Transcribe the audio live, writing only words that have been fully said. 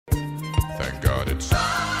Thank God it's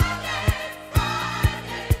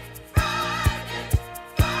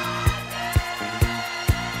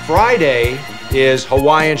Friday is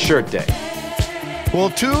Hawaiian Shirt Day. Well,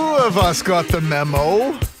 two of us got the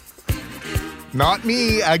memo. Not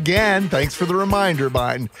me, again. Thanks for the reminder,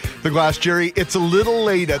 behind the glass, Jerry. It's a little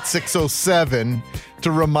late at 6:07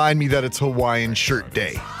 to remind me that it's Hawaiian Shirt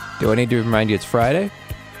Day. Do I need to remind you it's Friday?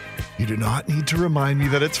 You do not need to remind me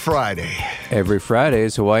that it's Friday. Every Friday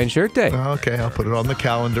is Hawaiian Shirt Day. Okay, I'll put it on the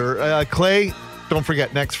calendar. Clay, don't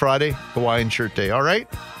forget, next Friday, Hawaiian Shirt Day, all right?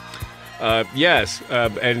 Yes,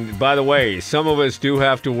 and by the way, some of us do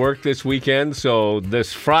have to work this weekend, so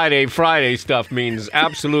this Friday stuff means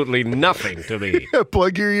absolutely nothing to me.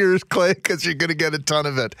 Plug your ears, Clay, because you're going to get a ton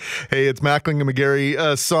of it. Hey, it's Mackling and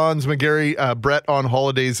McGarry. Sans, McGarry, Brett on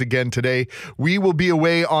holidays again today. We will be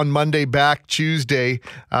away on Monday, back Tuesday.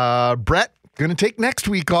 Brett, going to take next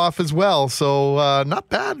week off as well, so not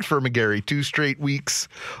bad for McGarry. 2 straight weeks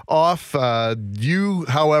off. You,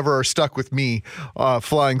 however, are stuck with me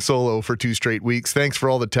flying solo for 2 straight weeks. Thanks for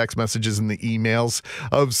all the text messages and the emails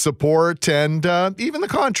of support, and even the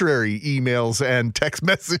contrary emails and text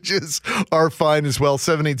messages are fine as well.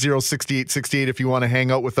 780-6868 if you want to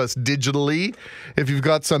hang out with us digitally. If you've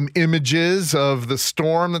got some images of the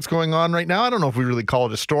storm that's going on right now, I don't know if we really call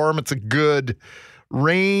it a storm. It's a good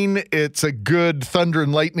rain. It's a good thunder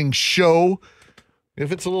and lightning show.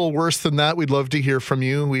 If it's a little worse than that, we'd love to hear from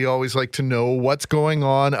you. We always like to know what's going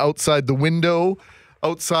on outside the window,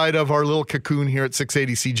 outside of our little cocoon here at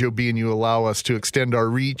 680 CJOB, and you allow us to extend our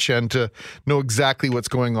reach and to know exactly what's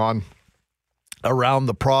going on around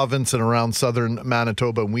the province and around southern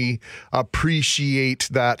Manitoba. And we appreciate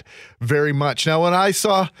that very much. Now, when I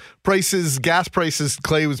saw gas prices,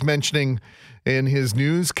 Clay was mentioning in his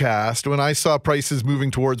newscast, when I saw prices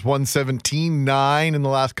moving towards 117.9 in the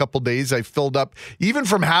last couple days, I filled up even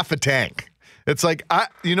from half a tank. It's like,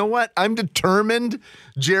 you know what? I'm determined,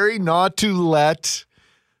 Jerry, not to don't let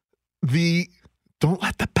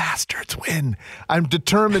the bastards win. I'm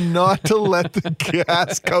determined not to let the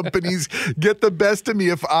gas companies get the best of me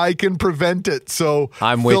if I can prevent it. So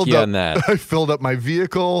I'm with you on that. I filled up my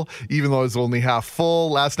vehicle, even though it was only half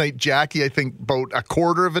full. Last night, Jackie, I think, about a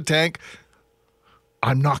quarter of a tank.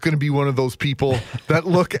 I'm not going to be one of those people that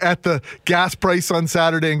look at the gas price on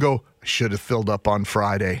Saturday and go, I should have filled up on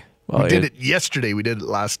Friday. Well, we did it yesterday. We did it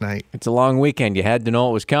last night. It's a long weekend. You had to know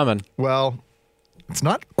it was coming. Well, it's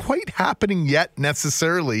not quite happening yet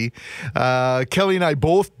necessarily. Kelly and I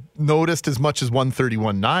both noticed as much as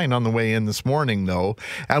 131.9 on the way in this morning, though.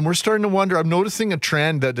 And we're starting to wonder, I'm noticing a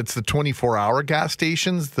trend that it's the 24-hour gas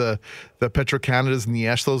stations, the Petro-Canadas and the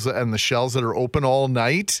Eshlos and the Shells that are open all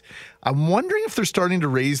night. I'm wondering if they're starting to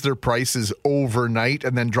raise their prices overnight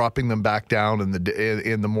and then dropping them back down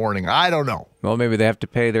in the morning. I don't know. Well, maybe they have to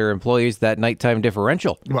pay their employees that nighttime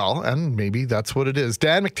differential. Well, and maybe that's what it is.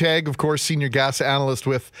 Dan McTagg, of course, senior gas analyst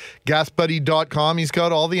with GasBuddy.com. He's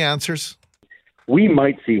got all the answers. We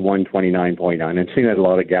might see 129.9. I'm seeing that at a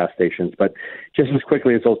lot of gas stations, but just as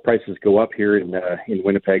quickly as those prices go up here in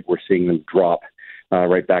Winnipeg, we're seeing them drop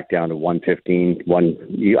right back down to 115.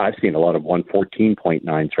 I've seen a lot of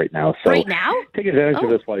 114.9s right now. So right now? Take advantage of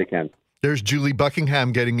this while you can. There's Julie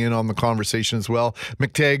Buckingham getting in on the conversation as well.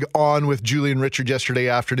 McTagg on with Julie and Richard yesterday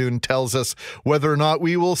afternoon tells us whether or not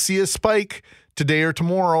we will see a spike today or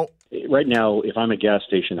tomorrow. Right now, if I'm a gas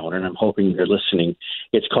station owner, and I'm hoping they're listening,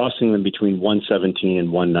 it's costing them between $117 and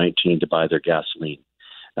 $119 to buy their gasoline.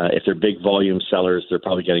 If they're big volume sellers, they're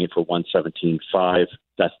probably getting it for $117.5.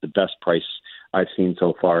 That's the best price I've seen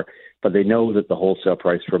so far. But they know that the wholesale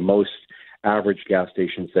price for most average gas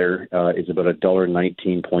stations there is about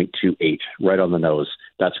 $1.19.28, right on the nose.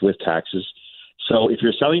 That's with taxes. So if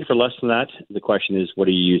you're selling for less than that, the question is, what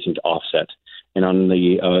are you using to offset? And on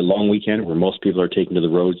the long weekend, where most people are taking to the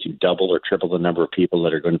roads, you double or triple the number of people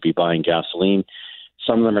that are going to be buying gasoline.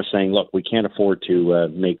 Some of them are saying, look, we can't afford to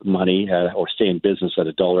make money or stay in business at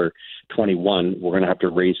 $1.21. We're going to have to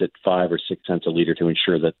raise it 5 or 6 cents a liter to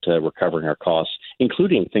ensure that we're covering our costs,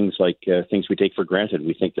 including things like things we take for granted.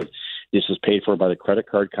 We think that this is paid for by the credit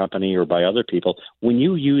card company or by other people. When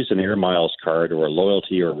you use an Air Miles card or a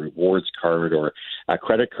loyalty or a rewards card or a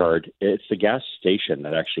credit card, it's the gas station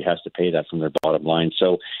that actually has to pay that from their bottom line.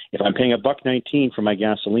 So if I'm paying $1.19 for my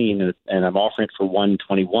gasoline and I'm offering it for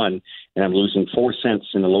 $1.21 and I'm losing 4 cents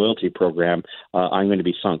in the loyalty program, I'm going to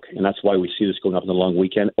be sunk. And that's why we see this going up in the long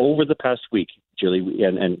weekend. Over the past week, Julie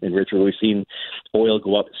and Richard, we've seen oil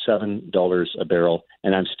go up $7 a barrel,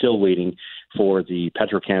 and I'm still waiting for the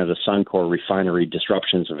Petro-Canada Suncor refinery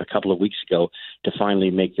disruptions of a couple of weeks ago to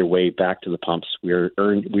finally make their way back to the pumps. We're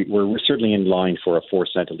certainly in line for a 4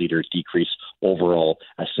 cent a litre decrease overall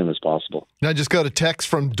as soon as possible. I just got a text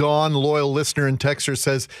from Dawn, loyal listener and texter,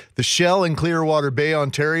 says the Shell in Clearwater Bay,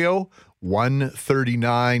 Ontario,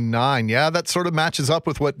 139.9. Yeah, that sort of matches up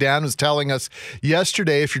with what Dan was telling us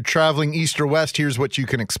yesterday. If you're traveling east or west, here's what you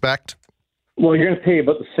can expect. Well, you're going to pay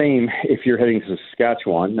about the same if you're heading to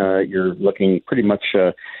Saskatchewan. You're looking pretty much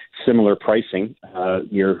similar pricing. I've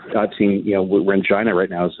seen, we're in China right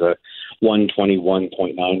now is 121.9,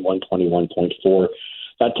 121.4.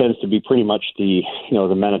 That tends to be pretty much the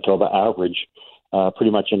Manitoba average.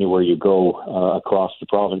 Pretty much anywhere you go across the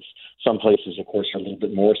province. Some places, of course, are a little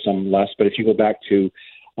bit more, some less. But if you go back to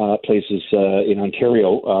places in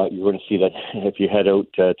Ontario, you're going to see that if you head out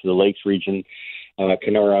to the Lakes region,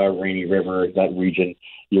 Kenora, Rainy River, that region,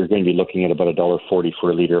 you're going to be looking at about $1.40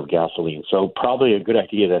 for a litre of gasoline. So probably a good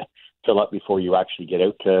idea to fill up before you actually get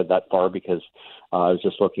out that far, because I was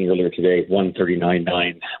just looking earlier today,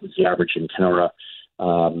 139.9 was the average in Kenora.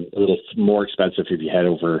 A little more expensive if you head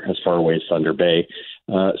over as far away as Thunder Bay.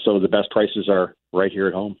 So the best prices are right here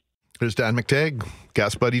at home. There's Dan McTagg,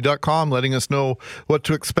 GasBuddy.com, letting us know what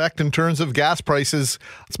to expect in terms of gas prices.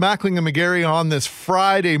 It's Mackling and McGarry on this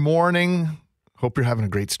Friday morning. Hope you're having a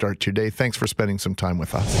great start to your day. Thanks for spending some time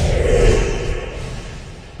with us.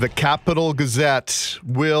 The Capital Gazette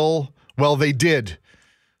they did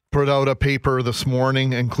put out a paper this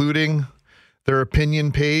morning, including their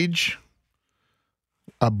opinion page,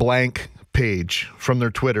 a blank page from their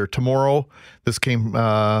Twitter. Tomorrow, this came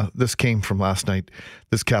from last night.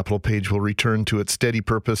 This Capital page will return to its steady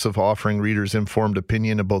purpose of offering readers informed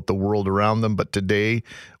opinion about the world around them. But today,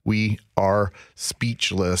 we are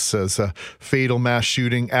speechless as a fatal mass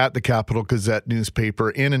shooting at the Capital Gazette newspaper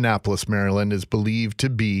in Annapolis, Maryland, is believed to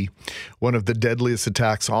be one of the deadliest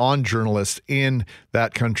attacks on journalists in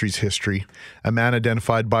that country's history. A man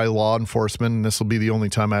identified by law enforcement, and this will be the only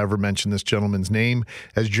time I ever mention this gentleman's name,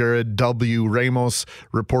 as Jared W. Ramos,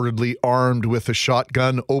 reportedly armed with a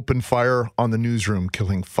shotgun, opened fire on the newsroom,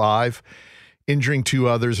 killing 5, injuring 2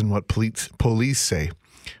 others in what police say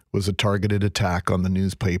was a targeted attack on the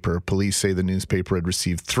newspaper. Police say the newspaper had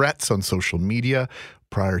received threats on social media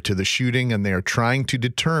prior to the shooting, and they are trying to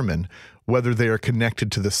determine whether they are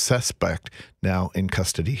connected to the suspect now in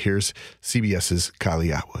custody. Here's CBS's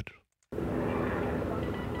Kylie Atwood.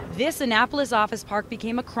 This Annapolis office park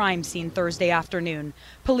became a crime scene Thursday afternoon.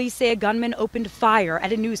 Police say a gunman opened fire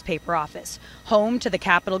at a newspaper office, home to the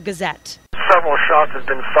Capital Gazette. Several shots have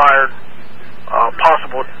been fired,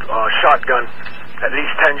 possible shotgun, at least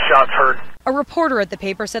 10 shots heard. A reporter at the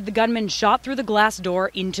paper said the gunman shot through the glass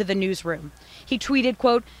door into the newsroom. He tweeted,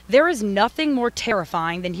 quote, "There is nothing more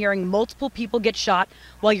terrifying than hearing multiple people get shot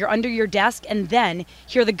while you're under your desk and then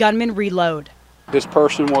hear the gunman reload." This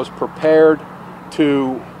person was prepared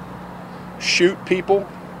to shoot people.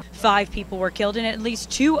 5 people were killed and at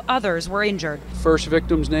least 2 others were injured. First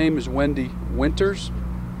victim's name is Wendy Winters.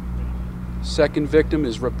 Second victim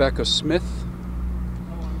is Rebecca Smith.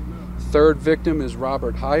 Third victim is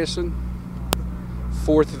Robert Hyacin.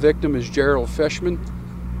 Fourth victim is Gerald Feshman.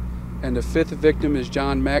 And the 5th victim is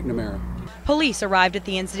John McNamara. Police arrived at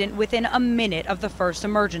the incident within a minute of the first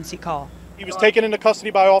emergency call. He was taken into custody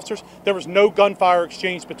by officers. There was no gunfire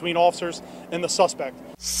exchange between officers and the suspect.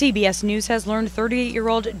 CBS News has learned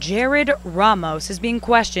 38-year-old Jared Ramos is being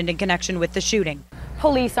questioned in connection with the shooting.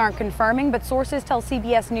 Police aren't confirming, but sources tell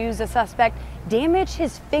CBS News the suspect damaged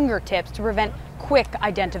his fingertips to prevent quick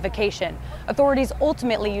identification. Authorities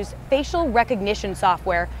ultimately used facial recognition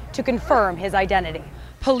software to confirm his identity.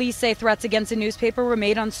 Police say threats against the newspaper were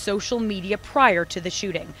made on social media prior to the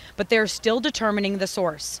shooting, but they're still determining the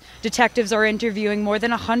source. Detectives are interviewing more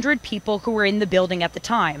than 100 people who were in the building at the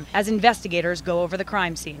time as investigators go over the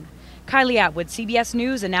crime scene. Kylie Atwood, CBS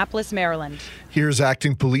News, Annapolis, Maryland. Here's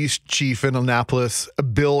Acting Police Chief in Annapolis,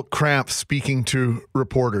 Bill Cramp, speaking to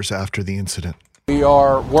reporters after the incident. We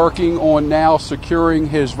are working on now securing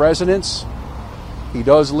his residence. He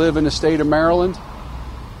does live in the state of Maryland.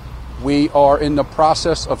 We are in the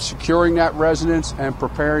process of securing that residence and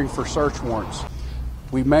preparing for search warrants.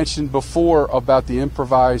 We mentioned before about the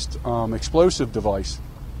improvised explosive device.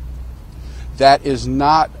 That is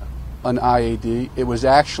not an IED. It was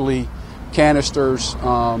actually canisters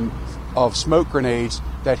of smoke grenades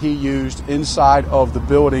that he used inside of the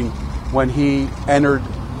building when he entered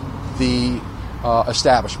the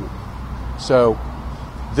establishment. So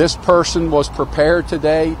this person was prepared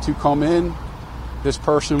today to come in. This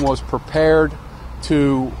person was prepared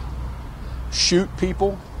to shoot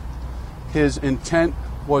people. His intent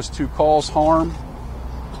was to cause harm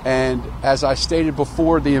And as I stated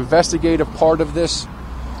before, the investigative part of this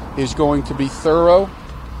is going to be thorough.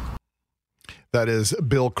 That is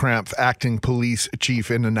Bill Crampf, acting police chief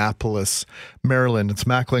in Annapolis, Maryland. It's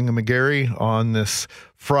Mackling and McGarry on this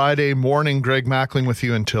Friday morning. Greg Mackling with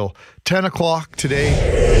you until 10 o'clock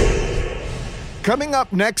today. Coming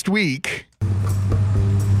up next week,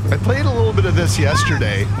 I played a little bit of this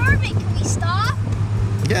yesterday. Orbit, can we stop?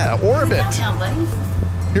 Yeah, Orbit.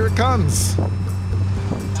 Here it comes. 10,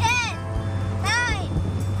 9,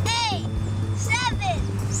 8, 7,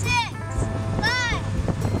 6, 5,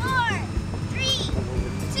 4, 3,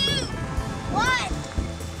 2,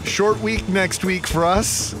 1. Short week next week for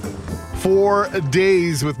us. 4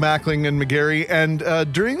 days with Mackling and McGarry. And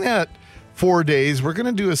during that 4 days, we're going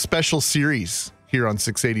to do a special series here on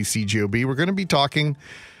 680 CJOB. We're going to be talking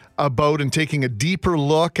about and taking a deeper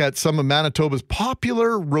look at some of Manitoba's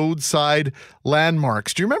popular roadside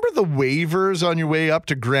landmarks. Do you remember the waivers on your way up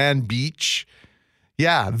to Grand Beach?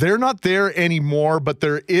 Yeah, they're not there anymore, but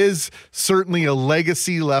there is certainly a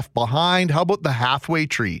legacy left behind. How about the halfway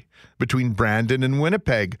tree between Brandon and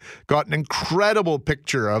Winnipeg? Got an incredible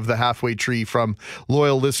picture of the halfway tree from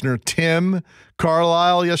loyal listener Tim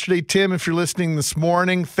Carlisle yesterday. Tim, if you're listening this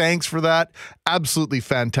morning, thanks for that. Absolutely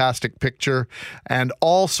fantastic picture. And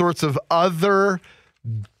all sorts of other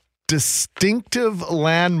distinctive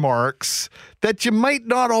landmarks that you might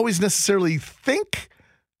not always necessarily think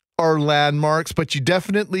are landmarks, but you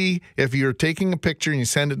definitely, if you're taking a picture and you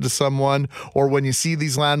send it to someone, or when you see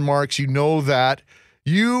these landmarks, you know that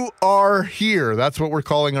you are here. That's what we're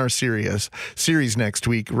calling our series next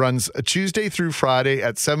week. Runs a Tuesday through Friday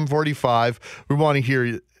at 7:45. We want to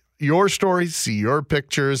hear your stories, see your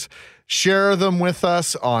pictures, share them with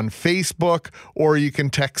us on Facebook, or you can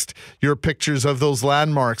text your pictures of those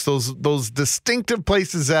landmarks, those distinctive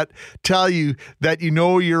places that tell you that you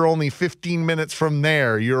know you're only 15 minutes from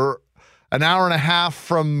there. You're an hour and a half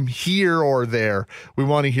from here or there. We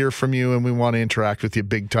want to hear from you, and we want to interact with you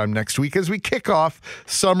big time next week as we kick off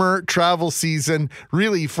summer travel season.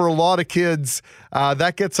 Really, for a lot of kids,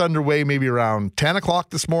 that gets underway maybe around 10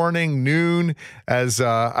 o'clock this morning, noon, as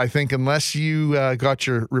I think unless you got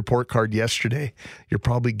your report card yesterday, you're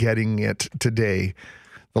probably getting it today.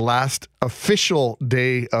 The last official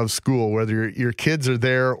day of school, whether your kids are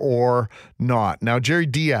there or not. Now, Jerry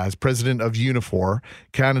Diaz, president of Unifor,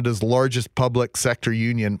 Canada's largest public sector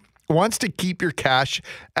union, wants to keep your cash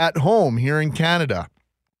at home here in Canada.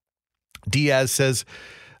 Diaz says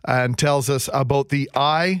and tells us about the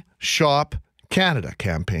I Shop Canada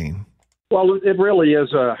campaign. Well, it really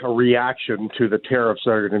is a reaction to the tariffs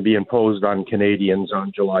that are going to be imposed on Canadians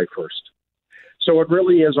on July 1st. So it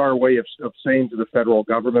really is our way of saying to the federal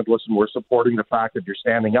government, listen, we're supporting the fact that you're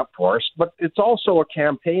standing up for us, but it's also a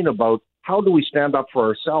campaign about how do we stand up for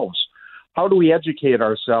ourselves? How do we educate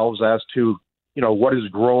ourselves as to, what is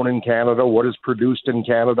grown in Canada, what is produced in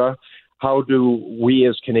Canada? How do we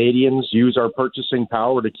as Canadians use our purchasing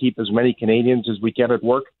power to keep as many Canadians as we can at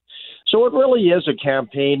work? So it really is a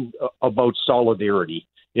campaign about solidarity.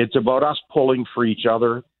 It's about us pulling for each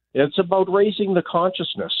other. It's about raising the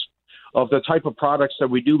consciousness of the type of products that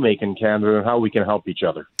we do make in Canada and how we can help each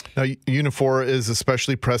other. Now, Unifor is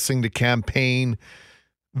especially pressing to campaign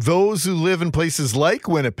those who live in places like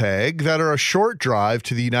Winnipeg that are a short drive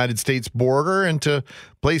to the United States border and to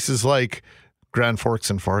places like Grand Forks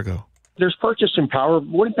and Fargo. There's purchasing power.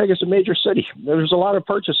 Winnipeg is a major city. There's a lot of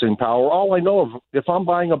purchasing power. All I know of, if I'm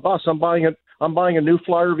buying a bus, I'm buying a new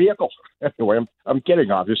flyer vehicle. Anyway, I'm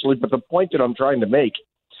kidding, obviously, but the point that I'm trying to make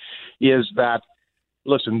is that,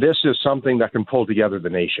 listen, this is something that can pull together the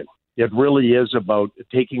nation. It really is about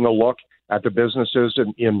taking a look at the businesses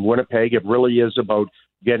in Winnipeg. It really is about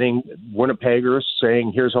getting Winnipeggers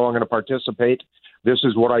saying, here's how I'm going to participate. This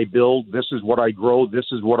is what I build. This is what I grow. This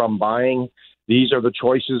is what I'm buying. These are the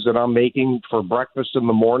choices that I'm making for breakfast in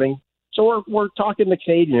the morning. So we're talking to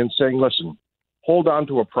Canadians saying, listen, hold on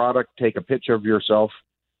to a product, take a picture of yourself,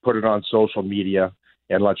 put it on social media,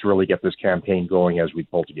 and let's really get this campaign going as we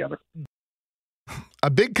pull together. A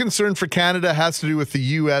big concern for Canada has to do with the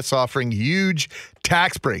U.S. offering huge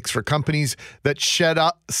tax breaks for companies that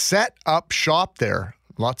set up shop there.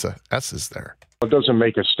 Lots of S's there. It doesn't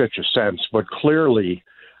make a stitch of sense, but clearly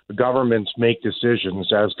governments make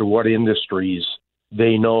decisions as to what industries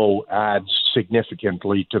they know adds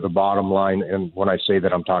significantly to the bottom line. And when I say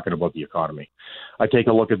that, I'm talking about the economy. I take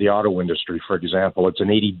a look at the auto industry, for example. It's an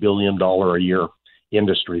 $80 billion a year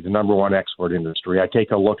industry, the number one export industry. I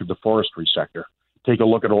take a look at the forestry sector. Take a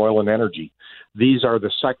look at oil and energy. These are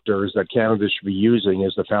the sectors that Canada should be using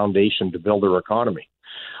as the foundation to build their economy.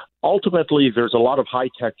 ultimately, there's a lot of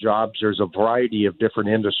high-tech jobs. There's a variety of different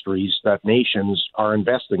industries that nations are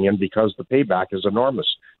investing in because the payback is enormous.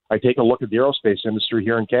 I take a look at the aerospace industry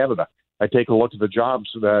here in Canada. I take a look at the jobs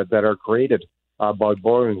that are created by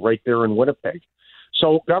Boeing right there in Winnipeg.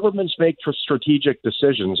 So governments make strategic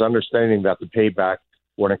decisions, understanding that the payback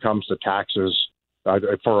when it comes to taxes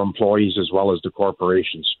for employees as well as the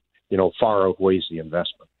corporations, far outweighs the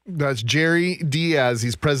investment. That's Jerry Diaz.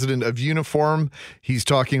 He's president of Uniform. He's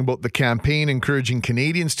talking about the campaign encouraging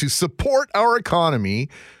Canadians to support our economy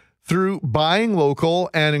through buying local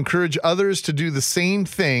and encourage others to do the same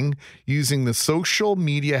thing using the social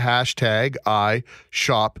media hashtag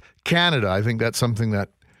 #IShopCanada. I think that's something that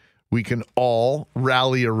we can all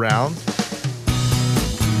rally around.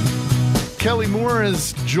 Kelly Moore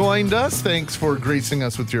has joined us. Thanks for gracing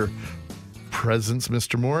us with your presence,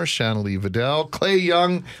 Mr. Moore. Shanley Vidal. Clay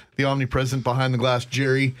Young, the omnipresent behind the glass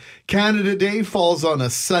Jerry. Canada Day falls on a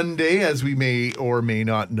Sunday, as we may or may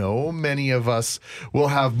not know. Many of us will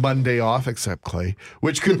have Monday off, except Clay,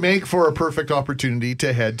 which could make for a perfect opportunity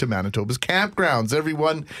to head to Manitoba's campgrounds.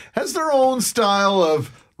 Everyone has their own style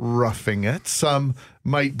of roughing it. Some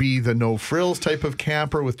might be the no-frills type of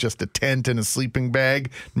camper with just a tent and a sleeping bag,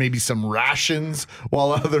 maybe some rations,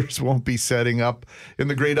 while others won't be setting up in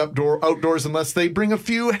the great outdoors unless they bring a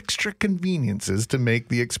few extra conveniences to make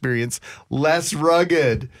the experience less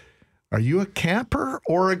rugged. Are you a camper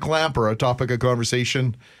or a glamper? A topic of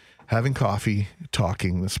conversation, having coffee,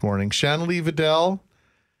 talking this morning. Shanley Vidal?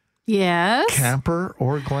 Yes? Camper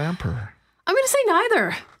or glamper? I'm going to say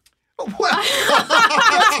neither. What?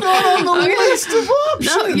 That's not on the list of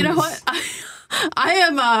options. No, you know what? I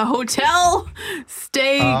am a hotel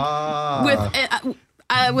stay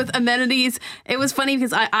with amenities. It was funny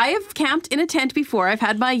because I have camped in a tent before. I've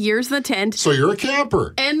had my years in the tent. So you're a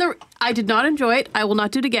camper. And I did not enjoy it. I will not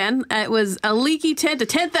do it again. It was a leaky tent, a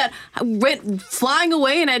tent that went flying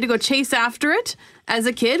away and I had to go chase after it. As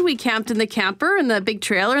a kid, we camped in the camper and the big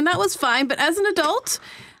trailer and that was fine. But as an adult,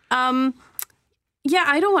 yeah,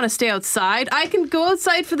 I don't want to stay outside. I can go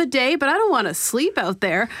outside for the day, but I don't want to sleep out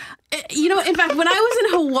there. In fact, when I was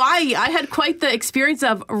in Hawaii, I had quite the experience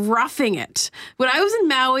of roughing it. When I was in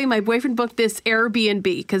Maui, my boyfriend booked this Airbnb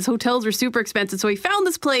because hotels are super expensive. So he found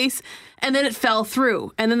this place and then it fell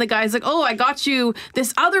through. And then the guy's like, oh, I got you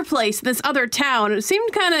this other place, this other town. It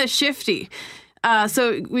seemed kind of shifty.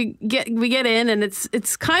 So we get in and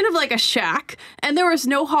it's kind of like a shack and there was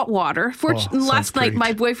no hot water. Fortunately, last night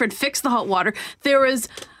my boyfriend fixed the hot water. There was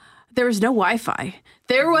no Wi-Fi.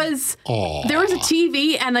 There was a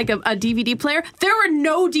TV and like a DVD player. There were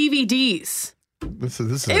no DVDs. This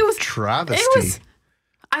is a travesty.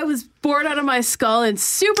 I was bored out of my skull and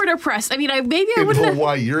super depressed. I mean,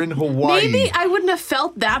 You're in Hawaii. Maybe I wouldn't have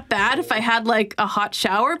felt that bad if I had like a hot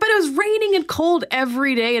shower, but it was raining and cold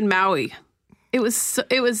every day in Maui. It was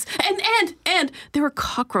and there were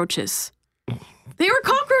cockroaches. They were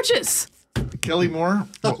cockroaches. Kelly Moore,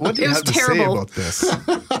 what do you have to say about this?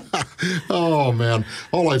 Oh man,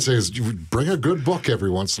 all I'd say is you bring a good book every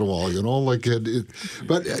once in a while,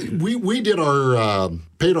 But we did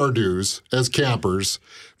paid our dues as campers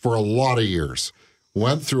for a lot of years.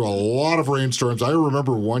 Went through a lot of rainstorms. I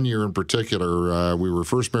remember one year in particular. We were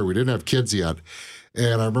first married. We didn't have kids yet.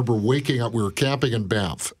 And I remember waking up, we were camping in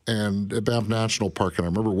Banff, and at Banff National Park, and I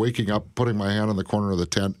remember waking up, putting my hand in the corner of the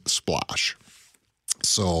tent, splash.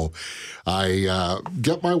 So I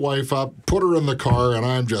get my wife up, put her in the car, and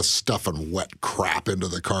I'm just stuffing wet crap into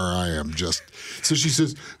the car. So she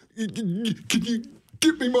says, can you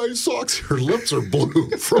give me my socks? Her lips are blue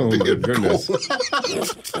from being cold.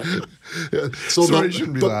 So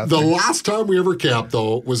the last time we ever camped,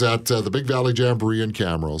 though, was at the Big Valley Jamboree in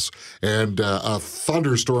Camrose, and a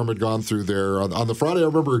thunderstorm had gone through there. On the Friday, I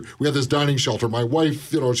remember we had this dining shelter. My wife,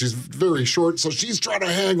 she's very short, so she's trying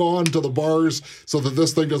to hang on to the bars so that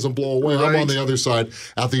this thing doesn't blow away. Right. I'm on the other side.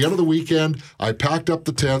 At the end of the weekend, I packed up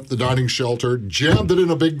the tent, the dining shelter, jammed it in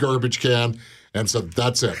a big garbage can, and said,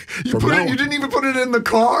 that's it. You didn't even put it in the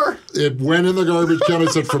car? It went in the garbage can. I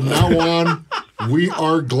said, from now on, we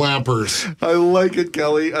are glampers. I like it,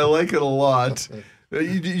 Kelly. I like it a lot.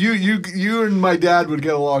 You and my dad would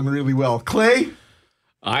get along really well. Clay?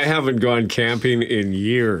 I haven't gone camping in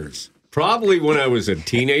years. Probably when I was a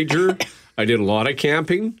teenager, I did a lot of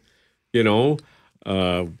camping, with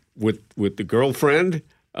the girlfriend.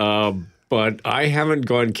 But I haven't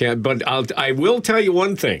gone camping. But I will tell you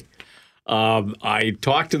one thing. I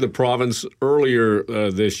talked to the province earlier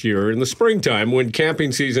this year in the springtime when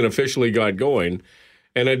camping season officially got going,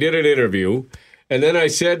 and I did an interview. And then I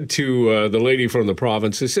said to the lady from the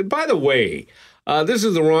province, I said, by the way, This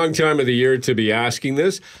is the wrong time of the year to be asking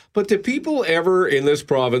this, but do people ever in this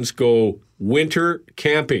province go winter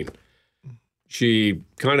camping? She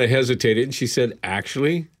kind of hesitated and she said,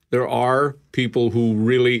 actually, there are people who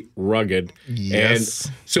really rugged. Yes.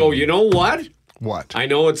 And so you know what? What? I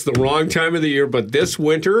know it's the wrong time of the year, but this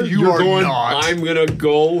winter, I'm going to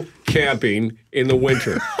go camping in the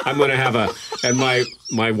winter. I'm going to have and my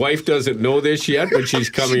wife doesn't know this yet, but she's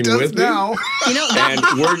coming with me. And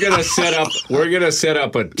we're going to set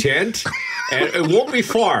up a tent, and it won't be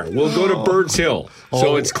far. We'll go to Birds Hill.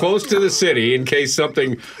 So it's close to the city in case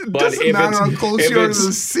something. But if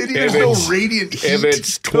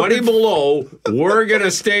it's 20 below, we're gonna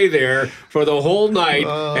stay there for the whole night,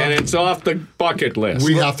 and it's off the bucket list.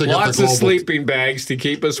 We have to get lots of sleeping bags to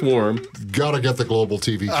keep us warm. Got to get the global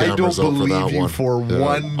TV cameras I out for that don't believe you one. for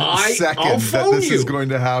 1 second I'll that phone this you. is going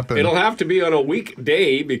to happen. It'll have to be on a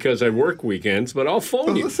weekday because I work weekends, but I'll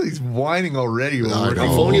phone you. He's whining already.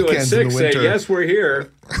 I'll phone you at 6. Say yes, we're here.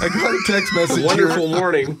 I got a text message. Wonderful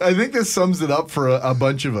morning. I think this sums it up for a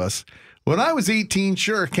bunch of us. When I was 18,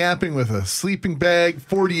 sure, camping with a sleeping bag,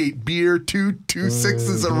 48 beer, two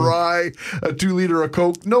sixes of rye, a 2-liter of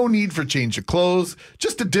Coke, no need for change of clothes,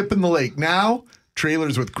 just a dip in the lake. Now,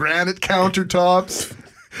 trailers with granite countertops,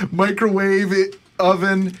 microwave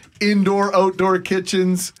oven, indoor-outdoor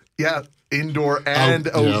kitchens. Yeah, indoor and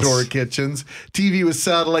outdoor kitchens, TV with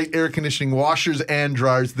satellite air conditioning, washers and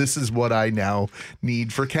dryers. This is what I now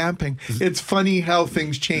need for camping. It's funny how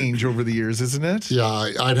things change over the years, isn't it?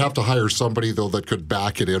 Yeah, I'd have to hire somebody, though, that could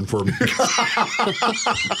back it in for me.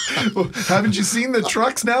 Well, haven't you seen the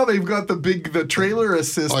trucks now? They've got the trailer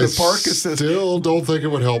assist, the park assist. Still don't think it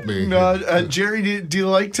would help me. Jerry, do you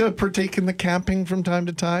like to partake in the camping from time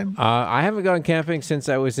to time? I haven't gone camping since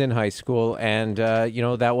I was in high school, and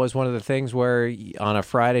that was one of the things where on a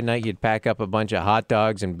Friday night you'd pack up a bunch of hot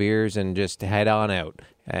dogs and beers and just head on out.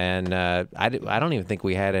 And I don't even think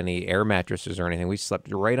we had any air mattresses or anything. We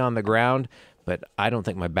slept right on the ground, but I don't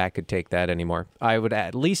think my back could take that anymore. I would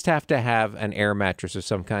at least have to have an air mattress of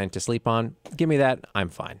some kind to sleep on. Give me that, I'm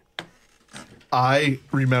fine. I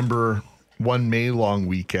remember one May long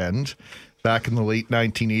weekend back in the late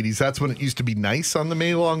 1980s. That's when it used to be nice on the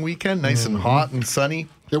May long weekend, nice and hot and sunny.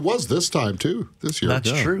 It was this time, too, this year. That's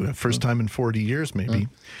true. First time in 40 years, maybe.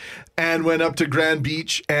 And went up to Grand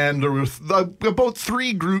Beach, and there were about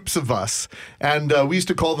 3 groups of us. And we used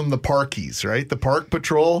to call them the Parkies, right? The Park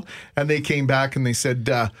Patrol. And they came back and they said,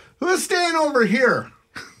 who's staying over here?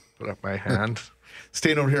 Put up my hand.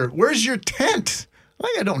 Staying over here. Where's your tent?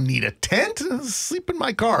 I don't need a tent. I'll sleep in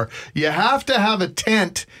my car. You have to have a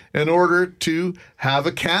tent in order to have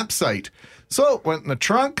a campsite. So went in the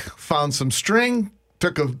trunk, found some string,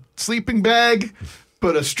 took a sleeping bag,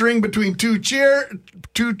 put a string between 2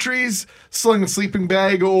 trees, slung the sleeping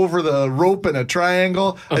bag over the rope in a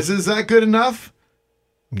triangle. I said, is that good enough?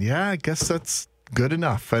 Yeah, I guess that's good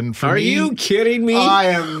enough. And for Are me, you kidding me? I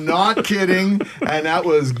am not kidding. And that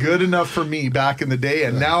was good enough for me back in the day.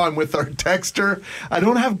 And now I'm with our texter. I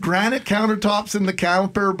don't have granite countertops in the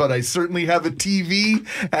camper, but I certainly have a TV,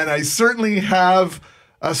 and I certainly have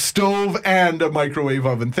a stove and a microwave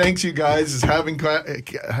oven. Thanks, you guys, is having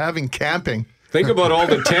camping. Think about all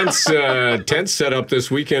the tents set up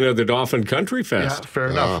this weekend at the Dauphin Country Fest. Yeah, fair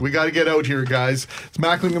enough. We got to get out here, guys. It's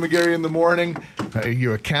Mackling and McGarry in the morning. Are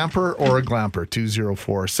you a camper or a glamper?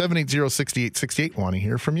 204-780-6868. Want to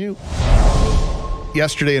hear from you.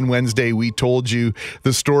 Yesterday and Wednesday, we told you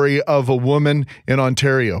the story of a woman in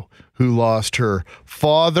Ontario who lost her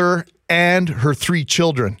father and her 3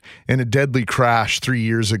 children in a deadly crash 3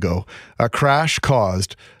 years ago. A crash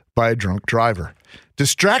caused by a drunk driver.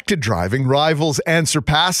 Distracted driving rivals and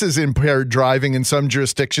surpasses impaired driving in some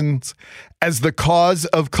jurisdictions as the cause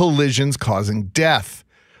of collisions causing death.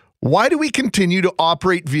 Why do we continue to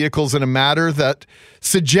operate vehicles in a manner that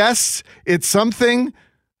suggests it's something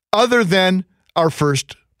other than our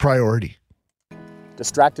first priority?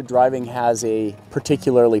 Distracted driving has a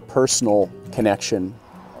particularly personal connection.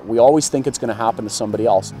 We always think it's going to happen to somebody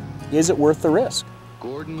else. Is it worth the risk?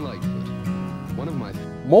 Gordon Lightfoot, one of my...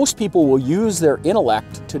 Most people will use their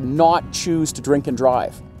intellect to not choose to drink and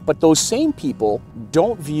drive. But those same people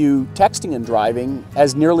don't view texting and driving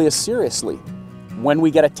as nearly as seriously. When we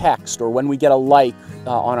get a text or when we get a like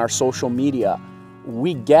on our social media,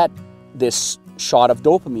 we get this shot of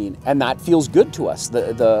dopamine, and that feels good to us.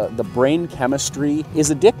 The brain chemistry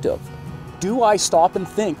is addictive. Do I stop and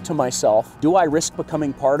think to myself, do I risk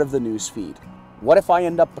becoming part of the news feed? What if I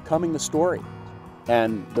end up becoming the story?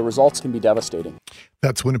 and the results can be devastating.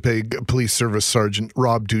 That's Winnipeg Police Service Sergeant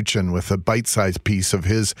Rob Duchin with a bite-sized piece of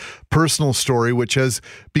his personal story, which has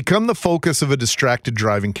become the focus of a distracted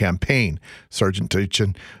driving campaign. Sergeant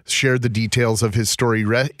Duchin shared the details of his story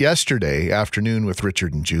yesterday afternoon with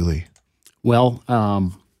Richard and Julie. Well,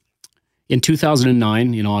 in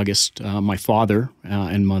 2009, in August, my father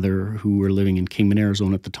and mother, who were living in Kingman,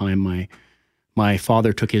 Arizona at the time, my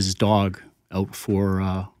father took his dog out for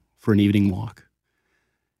an evening walk.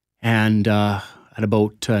 And at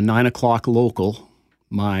about 9 o'clock local,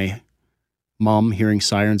 my mom, hearing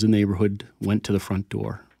sirens in the neighborhood, went to the front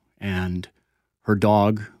door. And her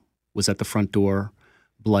dog was at the front door,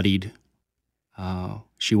 bloodied.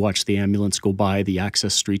 She watched the ambulance go by the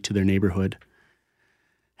access street to their neighborhood.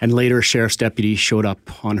 And later, a sheriff's deputy showed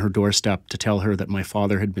up on her doorstep to tell her that my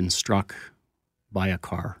father had been struck by a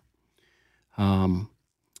car.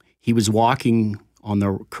 He was walking on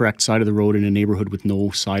the correct side of the road in a neighborhood with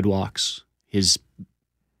no sidewalks. His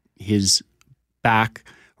back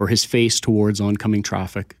or his face towards oncoming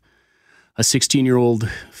traffic. A 16-year-old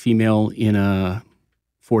female in a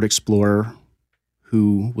Ford Explorer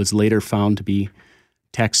who was later found to be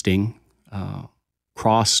texting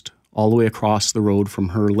crossed all the way across the road from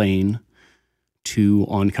her lane to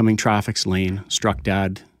oncoming traffic's lane, struck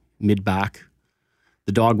Dad mid-back.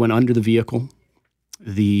 The dog went under the vehicle.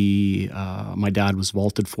 My dad was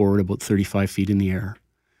vaulted forward about 35 feet in the air.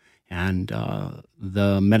 And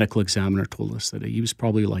the medical examiner told us that he was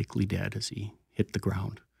probably likely dead as he hit the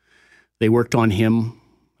ground. They worked on him.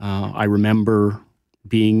 I remember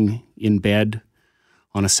being in bed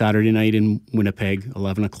on a Saturday night in Winnipeg,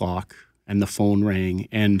 11 o'clock, and the phone rang.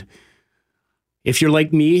 And if you're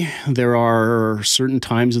like me, there are certain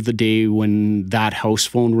times of the day when that house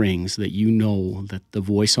phone rings that you know that the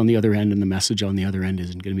voice on the other end and the message on the other end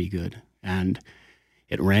isn't going to be good. And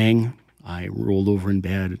it rang. I rolled over in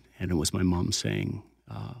bed, and it was my mom saying,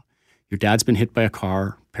 your dad's been hit by a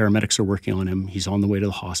car. Paramedics are working on him. He's on the way to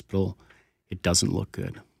the hospital. It doesn't look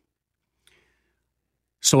good.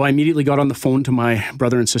 So I immediately got on the phone to my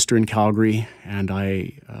brother and sister in Calgary, and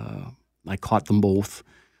I caught them both.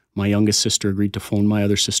 My youngest sister agreed to phone my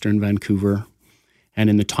other sister in Vancouver. And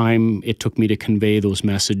in the time it took me to convey those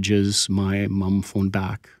messages, my mom phoned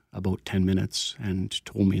back about 10 minutes and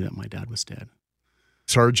told me that my dad was dead.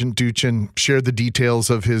 Sergeant Duchin shared the details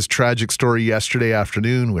of his tragic story yesterday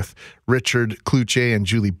afternoon with Richard Cloutier and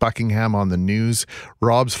Julie Buckingham on the news.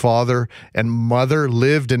 Rob's father and mother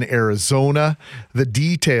lived in Arizona. The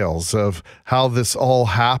details of how this all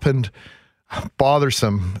happened,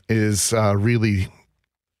 bothersome, is really,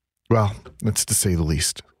 well, that's to say the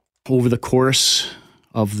least. Over the course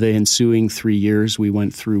of the ensuing 3 years, we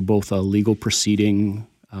went through both a legal proceeding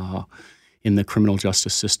in the criminal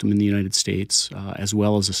justice system in the United States, as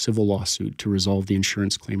well as a civil lawsuit to resolve the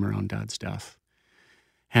insurance claim around Dad's death.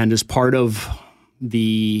 And as part of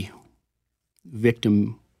the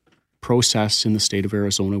victim process in the state of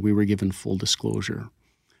Arizona, we were given full disclosure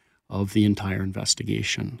of the entire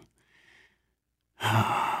investigation.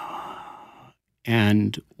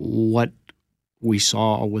 And what we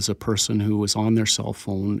saw was a person who was on their cell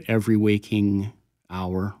phone every waking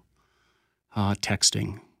hour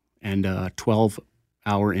texting, and a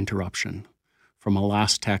 12-hour interruption from a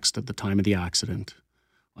last text at the time of the accident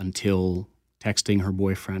until texting her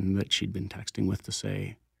boyfriend that she'd been texting with to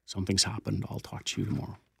say, something's happened, I'll talk to you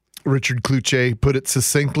tomorrow. Richard Cloutier put it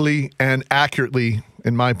succinctly and accurately,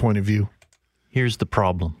 in my point of view. Here's the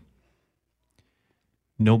problem.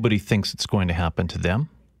 Nobody thinks it's going to happen to them.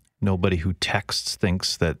 Nobody who texts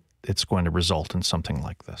thinks that it's going to result in something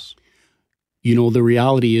like this. You know, the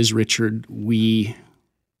reality is, Richard, we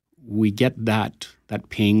get that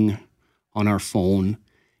ping on our phone,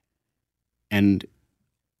 and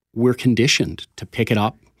we're conditioned to pick it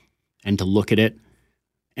up and to look at it,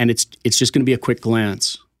 and it's just going to be a quick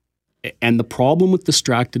glance. And the problem with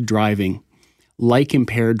distracted driving, like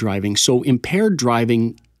impaired driving, so impaired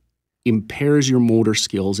driving impairs your motor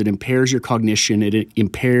skills, it impairs your cognition, it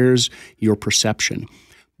impairs your perception.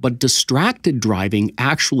 But distracted driving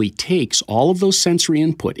actually takes all of those sensory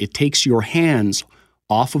input. It takes your hands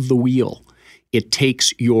off of the wheel. It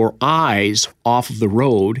takes your eyes off of the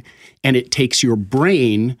road, and it takes your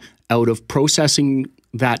brain out of processing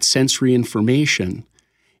that sensory information,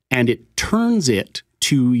 and it turns it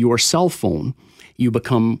to your cell phone. You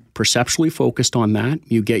become perceptually focused on that.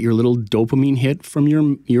 You get your little dopamine hit from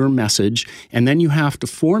your message, and then you have to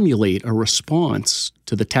formulate a response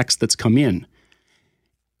to the text that's come in.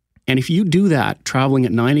 And if you do that traveling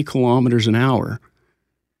at 90 kilometers an hour,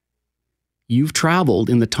 you've traveled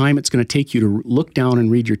in the time it's going to take you to look down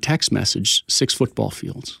and read your text message 6 football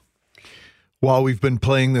fields. While we've been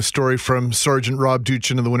playing this story from Sergeant Rob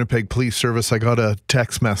Duchin of the Winnipeg Police Service, I got a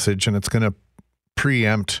text message, and it's going to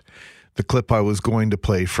preempt the clip I was going to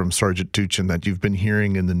play from Sergeant Duchin that you've been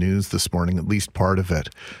hearing in the news this morning, at least part of it.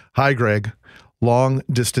 Hi, Greg.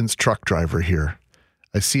 Long-distance truck driver here.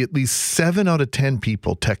 I see at least 7 out of 10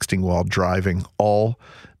 people texting while driving all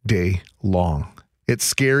day long. It's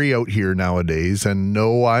scary out here nowadays, and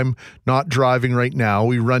no, I'm not driving right now.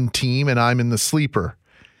 We run team, and I'm in the sleeper.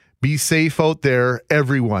 Be safe out there,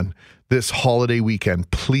 everyone, this holiday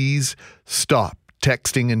weekend. Please stop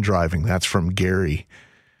texting and driving. That's from Gary.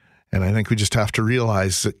 And I think we just have to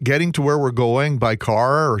realize that getting to where we're going by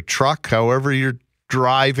car or truck, however you're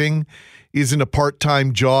driving, isn't a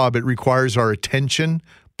part-time job. It requires our attention,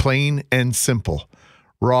 plain and simple.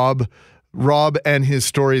 Rob and his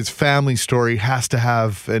story, his family story, has to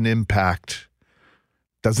have an impact,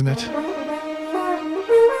 doesn't it?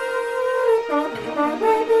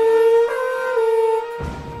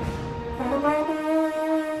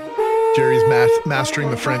 Jerry's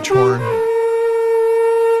mastering the French horn.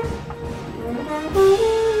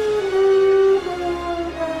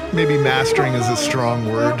 Maybe mastering is a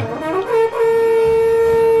strong word.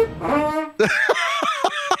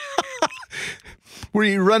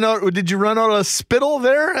 Did you run out of spittle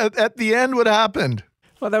there at the end? What happened?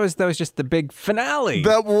 Well, that was just the big finale.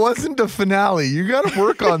 That wasn't a finale. You got to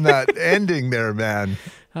work on that ending there, man.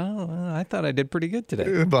 Oh, well, I thought I did pretty good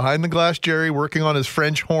today. Behind the glass, Jerry working on his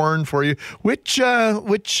French horn for you. Which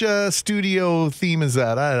studio theme is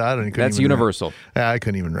that? I don't. That's Universal. I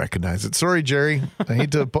couldn't even recognize it. Sorry, Jerry. I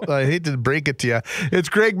hate to break it to you. It's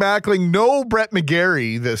Greg Mackling. No Brett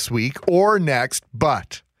McGarry this week or next,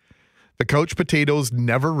 but the Couch Potatoes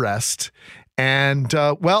never rest. And,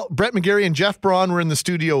 Brett McGarry and Jeff Braun were in the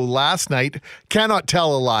studio last night. Cannot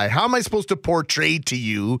tell a lie. How am I supposed to portray to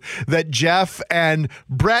you that Jeff and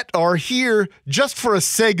Brett are here just for a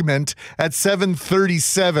segment at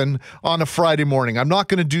 7:37 on a Friday morning? I'm not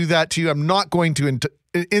going to do that to you. I'm not going to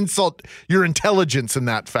insult your intelligence in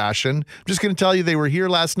that fashion. I'm just going to tell you they were here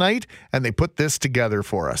last night and they put this together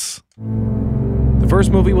for us. The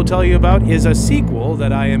first movie we'll tell you about is a sequel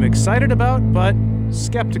that I am excited about, but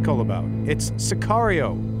skeptical about. It's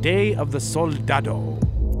Sicario, Day of the Soldado.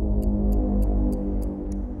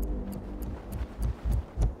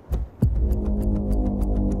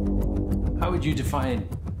 How would you define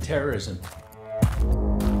terrorism?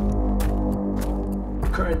 The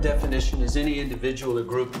current definition is any individual or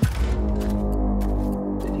group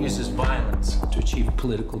that uses violence to achieve a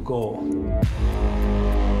political goal.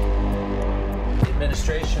 The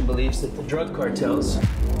administration believes that the drug cartels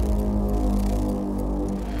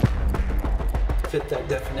fit that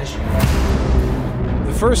definition.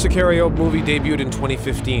 The first Sicario movie debuted in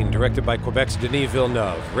 2015, directed by Quebec's Denis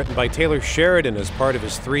Villeneuve, written by Taylor Sheridan as part of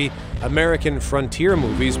his 3 American frontier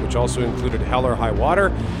movies, which also included Hell or High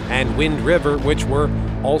Water and Wind River, which were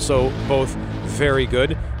also both very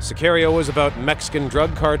good. Sicario was about Mexican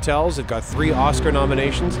drug cartels. It got 3 Oscar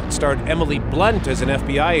nominations. It starred Emily Blunt as an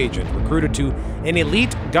FBI agent recruited to an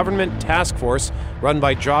elite government task force run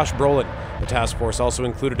by Josh Brolin. The task force also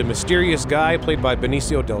included a mysterious guy played by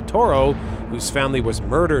Benicio del Toro, whose family was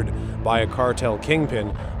murdered by a cartel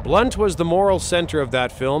kingpin. Blunt was the moral center of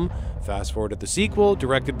that film. Fast forward to the sequel,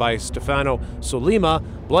 directed by Stefano Sollima.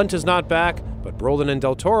 Blunt is not back, but Brolin and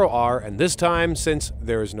del Toro are, and this time, since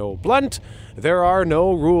there is no Blunt, there are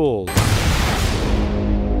no rules.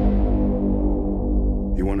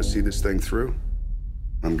 You want to see this thing through?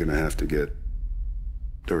 I'm gonna have to get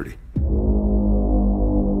dirty.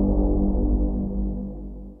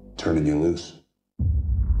 Turning you loose.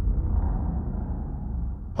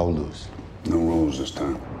 How loose? No rules this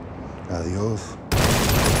time. Adios.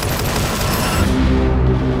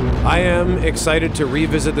 I am excited to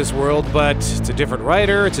revisit this world, but it's a different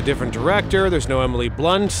writer, it's a different director, there's no Emily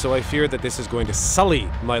Blunt, so I fear that this is going to sully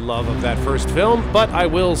my love of that first film, but I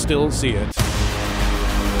will still see it.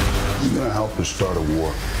 You're gonna help us start a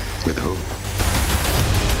war. With who?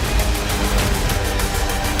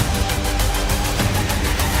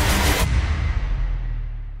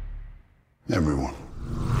 Everyone.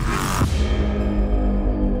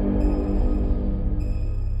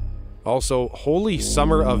 Also, Holy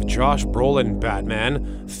Summer of Josh Brolin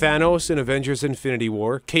Batman, Thanos in Avengers Infinity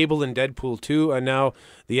War, Cable in Deadpool 2, and now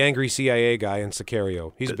the angry CIA guy in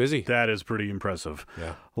Sicario. He's busy. That is pretty impressive.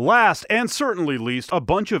 Yeah. Last, and certainly least, a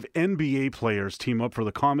bunch of NBA players team up for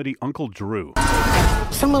the comedy Uncle Drew.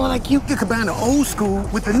 Someone like you could combine the old school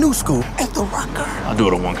with the new school at the Rocker. I'll do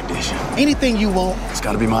it on one condition. Anything you want. It's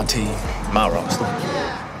got to be my team, my roster.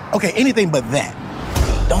 Okay, anything but that.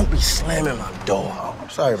 Don't be slamming my door.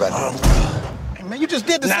 Sorry about that. talking, man. You just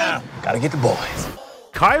did the same. Gotta get the boys.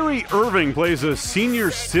 Kyrie Irving plays a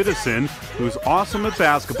senior citizen who's awesome at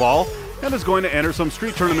basketball and is going to enter some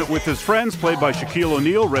street tournament with his friends, played by Shaquille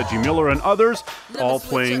O'Neal, Reggie Miller, and others, all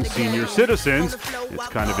playing senior citizens. It's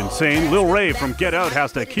kind of insane. Lil Ray from Get Out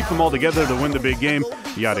has to keep them all together to win the big game.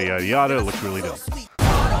 Yada, yada, yada. It looks really dope.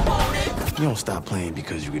 You don't stop playing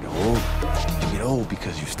because you get old. You get old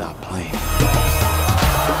because you stop playing.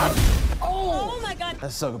 Oh my God.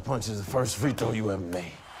 That sucker punch is the first free throw you ever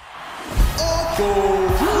made.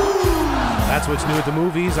 That's what's new at the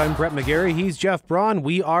movies. I'm Brett McGarry. He's Jeff Braun.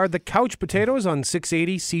 We are the Couch Potatoes on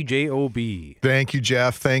 680 CJOB. Thank you,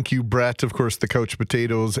 Jeff. Thank you, Brett. Of course, the Couch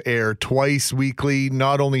Potatoes air twice weekly,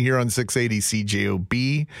 not only here on 680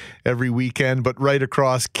 CJOB every weekend, but right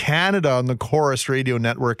across Canada on the Chorus Radio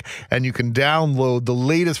Network. And you can download the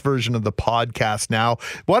latest version of the podcast now.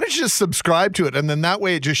 Why don't you just subscribe to it? And then that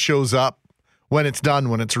way it just shows up when it's done,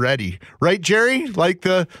 when it's ready. Right, Jerry? Like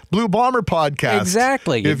the Blue Bomber podcast.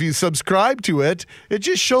 Exactly. If you subscribe to it, it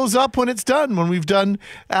just shows up when it's done, when we've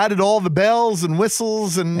added all the bells and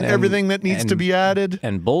whistles and everything that needs to be added.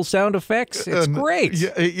 And bull sound effects. It's great.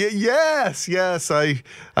 Yes. I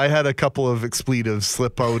had a couple of expletives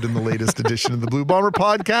slip out in the latest edition of the Blue Bomber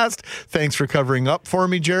podcast. Thanks for covering up for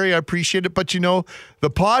me, Jerry. I appreciate it. But you know, the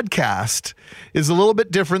podcast is a little bit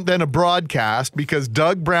different than a broadcast because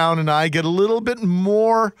Doug Brown and I get a little bit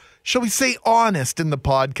more, shall we say, honest in the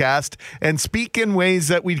podcast and speak in ways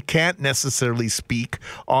that we can't necessarily speak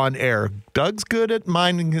on air. Doug's good at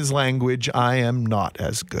minding his language. I am not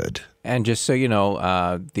as good. And just so you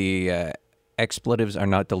know, the expletives are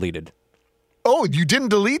not deleted. Oh, you didn't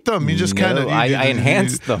delete them. You just kind of... I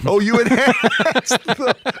enhanced them. Oh, you enhanced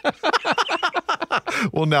them.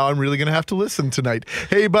 Well, now I'm really going to have to listen tonight.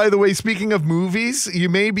 Hey, by the way, speaking of movies, you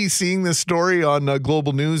may be seeing this story on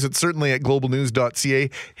Global News. It's certainly at globalnews.ca.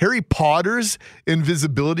 Harry Potter's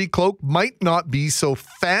invisibility cloak might not be so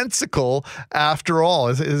fanciful after all.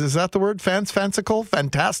 Is that the word? Fanciful?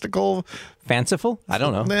 Fantastical? Fanciful? I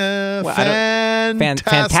don't know.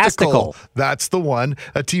 Fantastical. That's the one.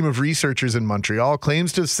 A team of researchers in Montreal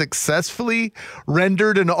claims to have successfully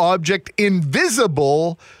rendered an object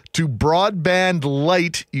invisible to broadband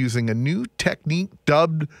light using a new technique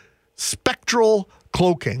dubbed spectral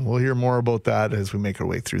cloaking. We'll hear more about that as we make our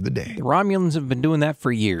way through the day. The Romulans have been doing that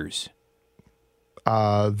for years.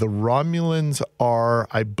 The Romulans are,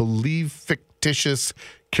 I believe, fictitious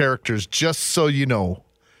characters, just so you know.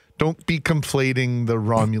 Don't be conflating the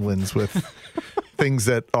Romulans with things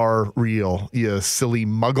that are real, you silly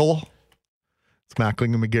muggle. It's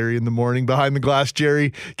Mackling and McGarry in the morning. Behind the glass,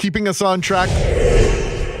 Jerry, keeping us on track.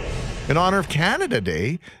 In honor of Canada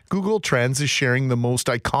Day, Google Trends is sharing the most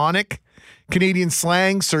iconic Canadian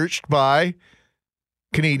slang searched by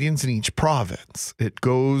Canadians in each province. It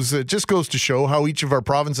just goes to show how each of our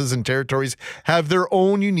provinces and territories have their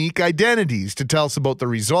own unique identities. To tell us about the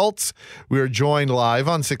results, we are joined live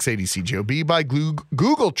on 680 CJOB by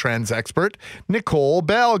Google Trends expert Nicole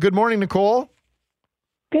Bell. Good morning, Nicole.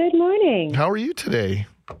 Good morning. How are you today?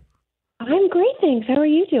 I'm great, thanks. How are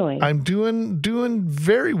you doing? I'm doing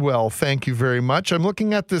very well, thank you very much. I'm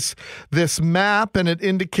looking at this map, and it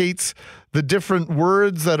indicates the different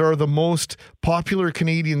words that are the most popular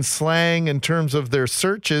Canadian slang in terms of their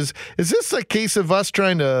searches. Is this a case of us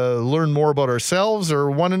trying to learn more about ourselves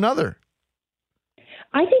or one another?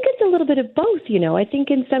 I think it's a little bit of both, I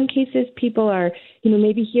think in some cases people are,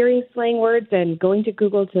 maybe hearing slang words and going to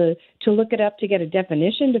Google to look it up to get a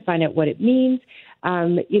definition to find out what it means.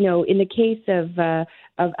 In the case of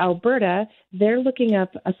Alberta, they're looking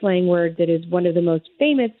up a slang word that is one of the most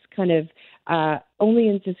famous kind of only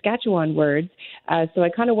in Saskatchewan words. So I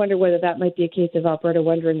kind of wonder whether that might be a case of Alberta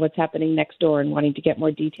wondering what's happening next door and wanting to get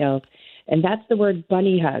more details. And that's the word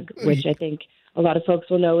bunny hug, which I think a lot of folks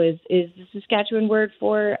will know is the Saskatchewan word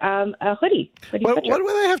for a hoodie. What do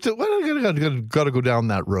I have to? What I got to go down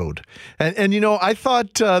that road? And I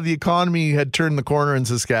thought the economy had turned the corner in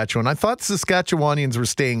Saskatchewan. I thought Saskatchewanians were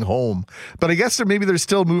staying home, but I guess they're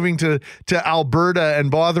still moving to Alberta and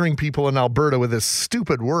bothering people in Alberta with this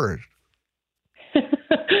stupid word.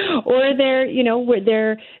 Or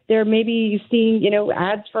they're maybe seeing,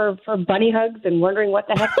 ads for bunny hugs and wondering what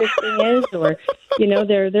the heck this thing is, or,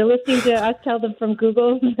 they're listening to us tell them from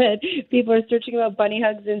Google that people are searching about bunny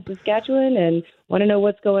hugs in Saskatchewan and want to know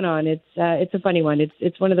what's going on. It's a funny one.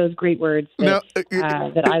 It's one of those great words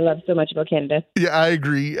that I love so much about Canada. Yeah, I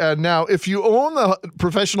agree. Now, if you own the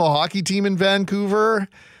professional hockey team in Vancouver,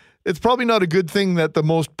 it's probably not a good thing that the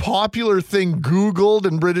most popular thing Googled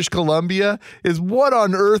in British Columbia is what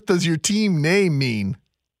on earth does your team name mean?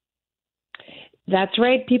 That's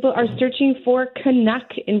right. People are searching for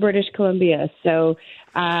Canuck in British Columbia. So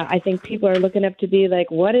I think people are looking up to be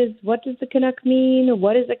like, what does the Canuck mean?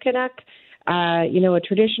 What is a Canuck? A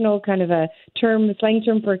traditional kind of a slang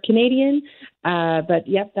term for Canadian. But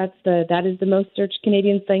yep, that is the most searched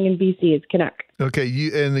Canadian slang in BC is Canuck. Okay,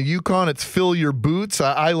 in the Yukon, it's fill your boots.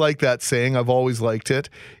 I like that saying. I've always liked it.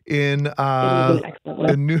 In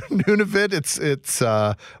Nunavut, it's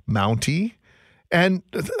Mountie. And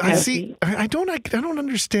I don't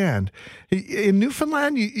understand. In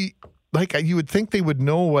Newfoundland, you would think they would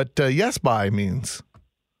know what yes by means.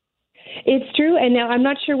 It's true, and now I'm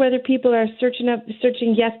not sure whether people are searching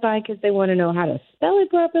yes by because they want to know how to spell it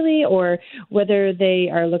properly, or whether they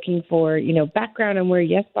are looking for background on where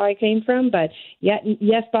yes by came from. But yeah,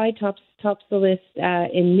 yes by tops the list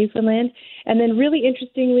in Newfoundland, and then really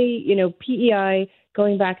interestingly, PEI,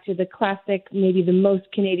 going back to the classic, maybe the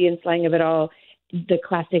most Canadian slang of it all, the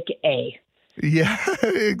classic A. Yeah,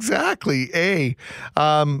 exactly. A.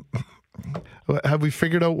 Have we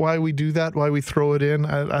figured out why we do that? Why we throw it in?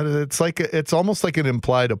 It's almost like an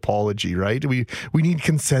implied apology, right? We need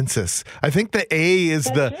consensus. I think the A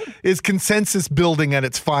is consensus building at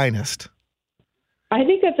its finest. I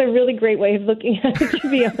think that's a really great way of looking at it, to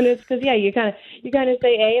be honest. Because you kind of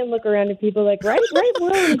say A and look around at people like right.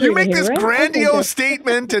 Well, you make this grandiose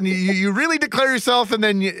statement and you really declare yourself, and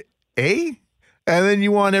then A. And then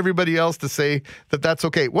you want everybody else to say that that's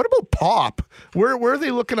okay. What about pop? Where are they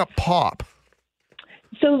looking up pop?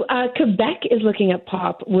 So Quebec is looking at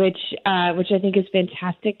pop, which I think is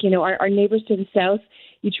fantastic. Our neighbors to the south,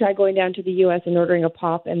 you try going down to the U.S. and ordering a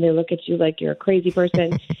pop, and they look at you like you're a crazy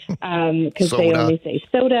person because they only say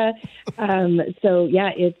soda. So yeah,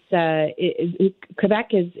 Quebec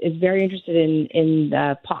is very interested in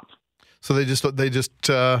pop. So they just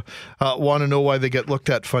want to know why they get looked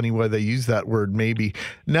at funny, why they use that word maybe.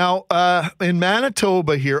 Now, in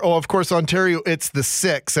Manitoba here, of course, Ontario, it's the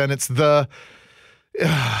 6, and it's the...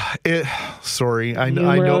 sorry, I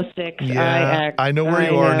know. 6, yeah, I know where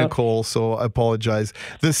you are, Nicole, so I apologize.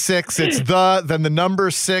 The 6, it's then the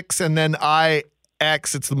number 6, and then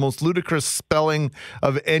IX. It's the most ludicrous spelling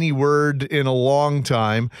of any word in a long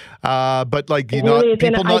time. But people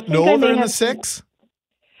not know they're in the 6?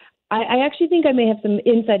 I actually think I may have some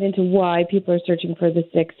insight into why people are searching for the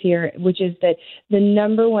 6 here, which is that the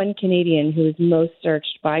number one Canadian who is most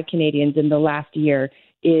searched by Canadians in the last year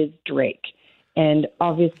is Drake. And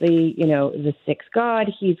obviously, the 6 God,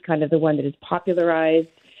 he's kind of the one that is popularized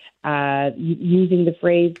using the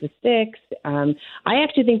phrase the 6. I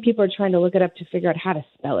actually think people are trying to look it up to figure out how to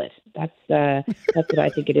spell it. That's what I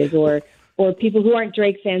think it is. Or people who aren't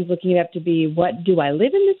Drake fans looking it up to be, what, do I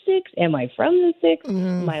live in the 6? Am I from the 6?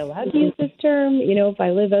 Am I allowed to use this term? If I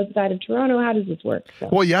live outside of Toronto, how does this work? So,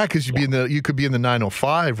 well, yeah, because you could be in the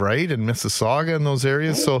 905, right? In Mississauga and those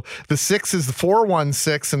areas. Right. So the 6 is the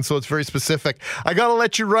 416, and so it's very specific. I got to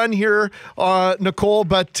let you run here, Nicole,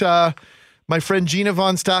 but my friend Gina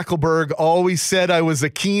von Stackelberg always said I was a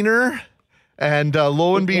keener, and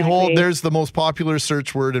lo and behold, there's the most popular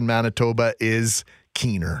search word in Manitoba is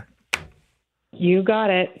keener. You got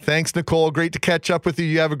it. Thanks, Nicole. Great to catch up with you.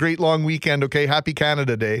 You have a great long weekend, okay? Happy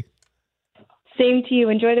Canada Day. Same to you.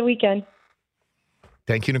 Enjoy the weekend.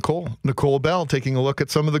 Thank you, Nicole. Nicole Bell taking a look at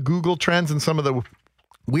some of the Google trends and some of the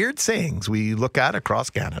weird sayings we look at across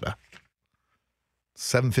Canada.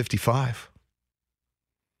 7:55.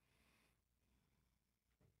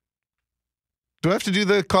 Do I have to do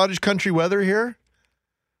the cottage country weather here?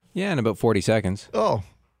 Yeah, in about 40 seconds. Oh.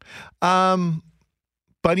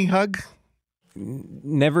 Bunny hug?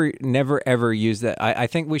 Never, ever use that. I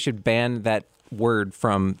think we should ban that word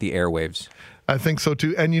from the airwaves. I think so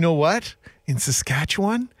too. And you know what? In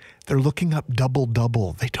Saskatchewan, they're looking up double.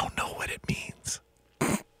 They don't know what it means.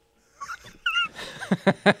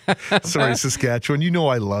 Sorry, Saskatchewan. You know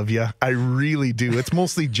I love you. I really do. It's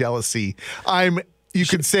mostly jealousy. You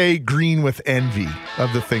could say green with envy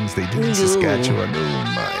of the things they do in Saskatchewan.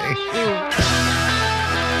 Oh my.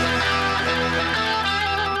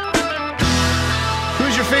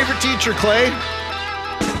 Who's your favorite teacher, Clay?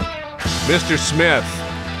 Mr. Smith.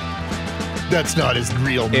 That's not his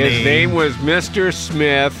real name. His name was Mr.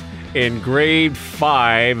 Smith in grade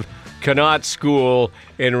 5, Connaught School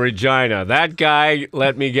in Regina. That guy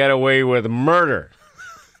let me get away with murder.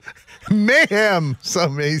 Mayhem,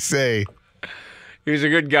 some may say. He was a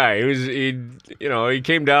good guy. He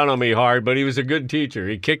came down on me hard, but he was a good teacher.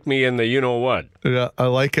 He kicked me in the you-know-what. Yeah, I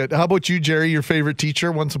like it. How about you, Jerry, your favorite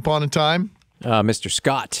teacher once upon a time? Mr.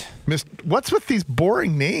 Scott. What's with these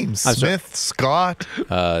boring names? Smith, Scott.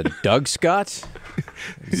 Doug Scott.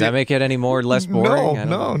 Does that make it any less boring?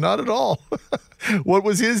 No, not at all. What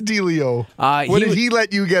was his dealio? What did he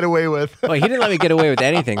let you get away with? Well, he didn't let me get away with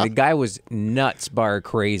anything. The guy was nuts bar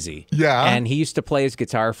crazy. Yeah. And he used to play his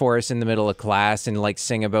guitar for us in the middle of class and like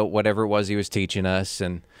sing about whatever it was he was teaching us.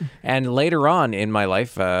 And later on in my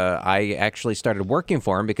life, I actually started working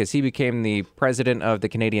for him because he became the president of the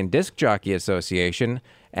Canadian Disc Jockey Association,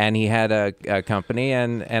 and he had a company,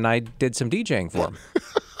 and I did some DJing for him.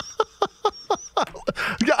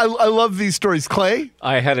 Yeah, I love these stories. Clay?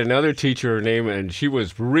 I had another teacher named, and she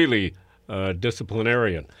was really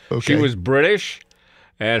disciplinarian. Okay. She was British,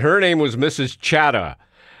 and her name was Mrs. Chatta.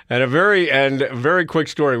 And a very quick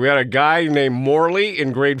story. We had a guy named Morley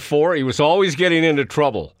in grade 4. He was always getting into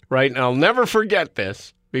trouble, right? And I'll never forget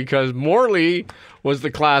this because Morley was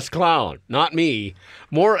the class clown, not me.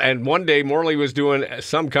 And one day Morley was doing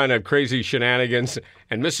some kind of crazy shenanigans,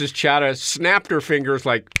 and Mrs. Chatta snapped her fingers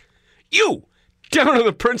like, "You! Down to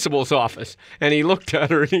the principal's office." And he looked at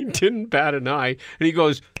her and he didn't bat an eye. And he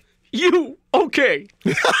goes, "You, okay."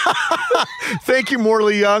 Thank you,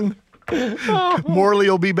 Morley Young. Morley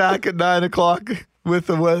will be back at 9 o'clock with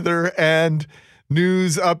the weather and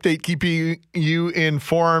news update, keeping you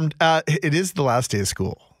informed. It is the last day of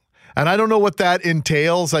school. And I don't know what that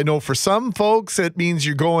entails. I know for some folks, it means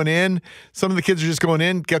you're going in. Some of the kids are just going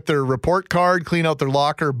in, get their report card, clean out their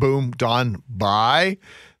locker, boom, done, bye.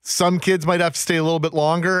 Some kids might have to stay a little bit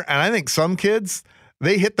longer. And I think some kids,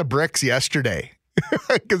 they hit the bricks yesterday.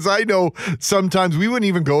 Because I know sometimes we wouldn't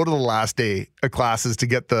even go to the last day of classes to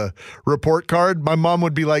get the report card. My mom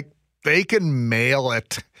would be like, they can mail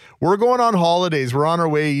it. We're going on holidays. We're on our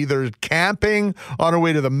way either camping, on our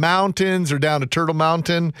way to the mountains or down to Turtle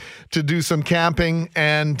Mountain to do some camping.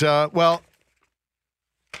 And, well,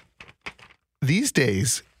 these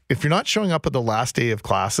days, if you're not showing up at the last day of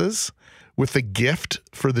classes with a gift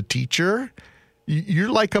for the teacher,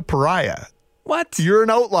 you're like a pariah. What? You're an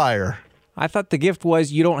outlier. I thought the gift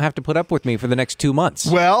was you don't have to put up with me for the next 2 months.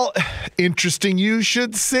 Well, interesting you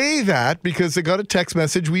should say that because I got a text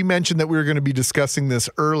message. We mentioned that we were going to be discussing this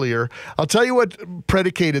earlier. I'll tell you what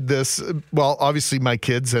predicated this. Well, obviously my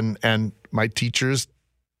kids and my teachers,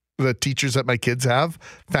 the teachers that my kids have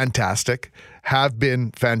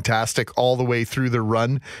been fantastic all the way through the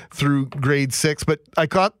run through grade 6. But I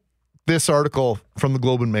got this article from the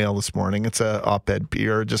Globe and Mail this morning. It's a op-ed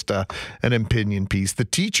or just an opinion piece. The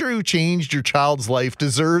teacher who changed your child's life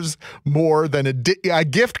deserves more than a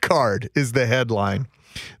gift card is the headline.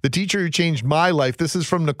 The teacher who changed my life, this is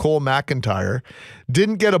from Nicole McIntyre,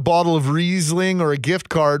 didn't get a bottle of Riesling or a gift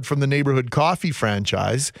card from the neighborhood coffee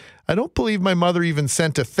franchise. I don't believe my mother even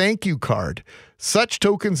sent a thank you card. Such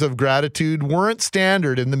tokens of gratitude weren't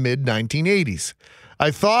standard in the mid-1980s. I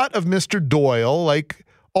thought of Mr. Doyle like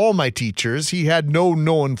all my teachers. He had no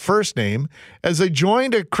known first name as I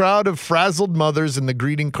joined a crowd of frazzled mothers in the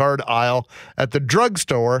greeting card aisle at the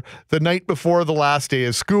drugstore the night before the last day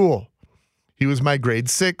of school. He was my grade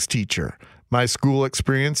 6 teacher. My school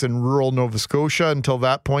experience in rural Nova Scotia until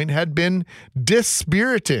that point had been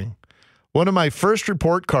dispiriting. One of my first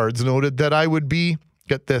report cards noted that I would be,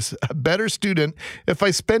 get this, a better student if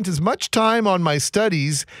I spent as much time on my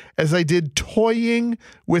studies as I did toying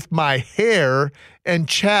with my hair and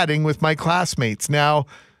chatting with my classmates. Now,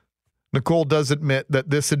 Nicole does admit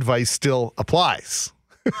that this advice still applies.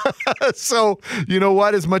 So, you know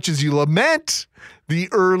what? As much as you lament the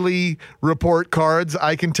early report cards,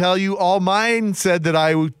 I can tell you all mine said that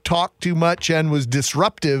I talked too much and was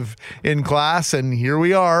disruptive in class. And here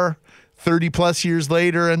we are 30 plus years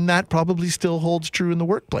later, and that probably still holds true in the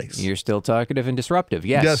workplace. You're still talkative and disruptive.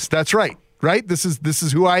 Yes. Yes, that's right. Right? This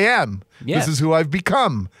is who I am. Yes. This is who I've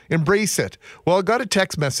become. Embrace it. Well, I got a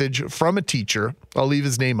text message from a teacher. I'll leave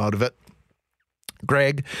his name out of it.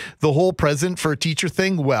 Greg, the whole present for a teacher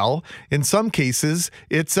thing, well, in some cases,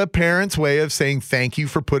 it's a parent's way of saying thank you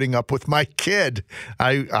for putting up with my kid.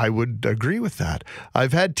 I would agree with that.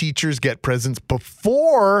 I've had teachers get presents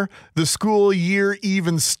before the school year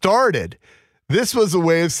even started. This was a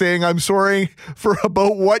way of saying I'm sorry for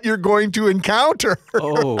about what you're going to encounter.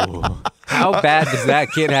 Oh, how bad does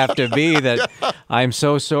that kid have to be that I'm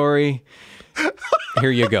so sorry?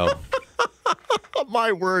 Here you go.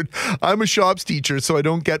 My word. I'm a shops teacher, so I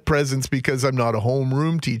don't get presents because I'm not a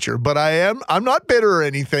homeroom teacher. But I'm not bitter or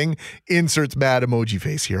anything. Inserts bad emoji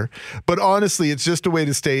face here. But honestly, it's just a way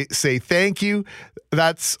to say thank you.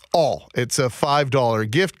 That's all. It's a $5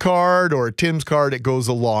 gift card or a Tim's card. It goes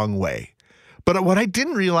a long way. But what I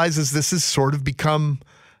didn't realize is this has sort of become,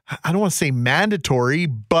 I don't want to say mandatory,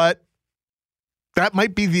 but that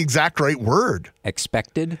might be the exact right word.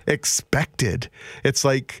 Expected? Expected. It's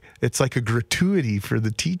like a gratuity for the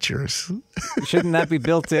teachers. Shouldn't that be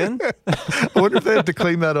built in? I wonder if they have to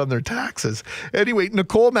claim that on their taxes. Anyway,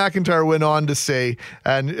 Nicole McIntyre went on to say,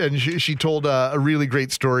 and she told a really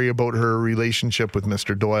great story about her relationship with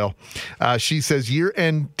Mr. Doyle. She says,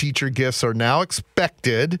 year-end teacher gifts are now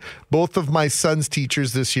expected. Both of my son's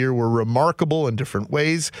teachers this year were remarkable in different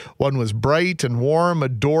ways. One was bright and warm,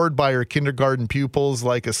 adored by her kindergarten pupils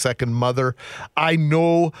like a second mother. I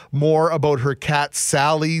know more about her cat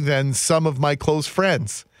Sally than some of my close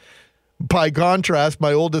friends. By contrast,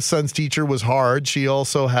 my oldest son's teacher was hard. She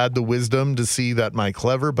also had the wisdom to see that my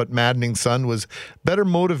clever but maddening son was better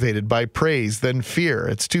motivated by praise than fear.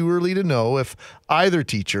 It's too early to know if either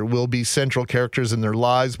teacher will be central characters in their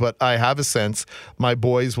lives, but I have a sense my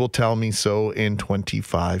boys will tell me so in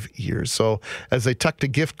 25 years. So as I tucked a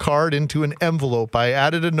gift card into an envelope, I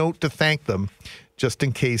added a note to thank them, just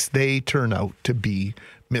in case they turn out to be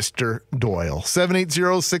Mr. Doyle.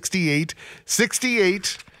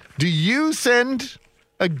 780-68-68. Do you send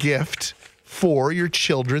a gift for your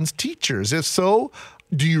children's teachers? If so,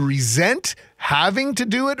 do you resent having to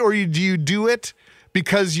do it, or do you do it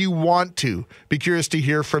because you want to? Be curious to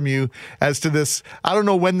hear from you as to this. I don't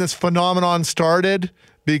know when this phenomenon started,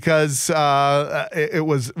 because it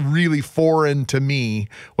was really foreign to me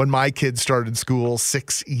when my kids started school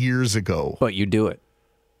 6 years ago. But you do it.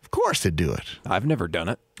 Of course I do it. I've never done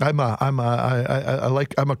it. I'm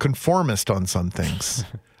a conformist on some things.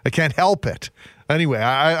 I can't help it. Anyway,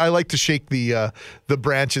 I like to shake the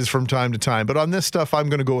branches from time to time. But on this stuff, I'm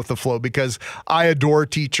going to go with the flow because I adore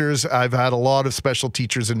teachers. I've had a lot of special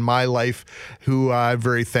teachers in my life who I'm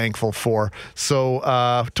very thankful for. So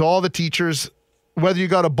to all the teachers, whether you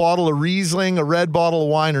got a bottle of Riesling, a red bottle of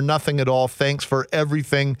wine, or nothing at all, thanks for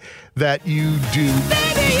everything that you do.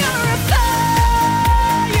 Baby, you're a firework.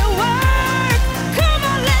 Come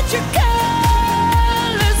on, let your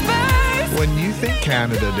colors burst. When you think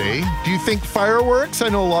Canada Day, do you think fireworks? I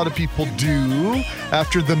know a lot of people do.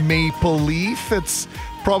 After the maple leaf, it's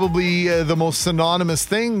probably the most synonymous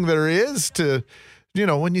thing there is to, you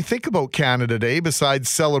know, when you think about Canada Day, besides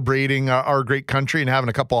celebrating our great country and having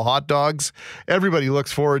a couple of hot dogs, everybody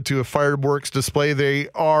looks forward to a fireworks display. They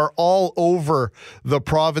are all over the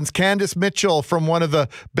province. Candice Mitchell, from one of the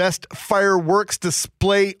best fireworks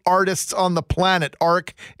display artists on the planet,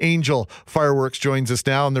 Archangel Fireworks, joins us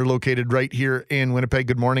now, and they're located right here in Winnipeg.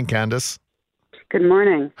 Good morning, Candice. Good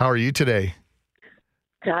morning. How are you today?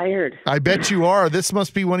 Tired. I bet you are. This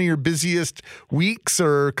must be one of your busiest weeks,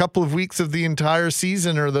 or a couple of weeks of the entire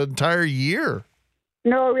season or the entire year.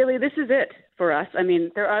 No, really, this is it for us. I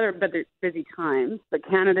mean, there are other busy times, but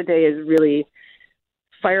Canada Day is really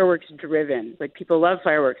fireworks driven. Like, people love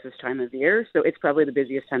fireworks this time of year, so it's probably the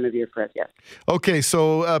busiest time of year for us, yes. Okay,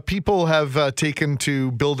 so people have taken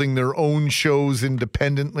to building their own shows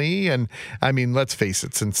independently, and I mean, let's face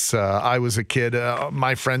it, since I was a kid,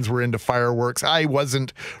 my friends were into fireworks. I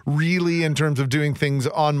wasn't really in terms of doing things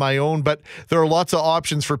on my own, but there are lots of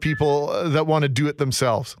options for people that want to do it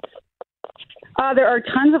themselves. There are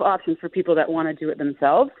tons of options for people that want to do it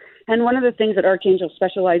themselves. And one of the things that Archangel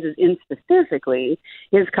specializes in specifically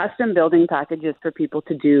is custom building packages for people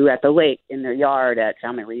to do at the lake, in their yard, at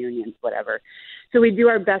family reunions, whatever. So we do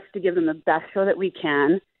our best to give them the best show that we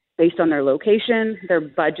can based on their location, their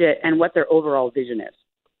budget, and what their overall vision is.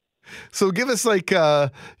 So give us what's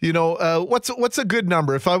a good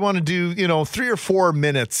number if I want to do 3 or 4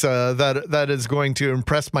 minutes that is going to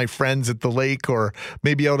impress my friends at the lake or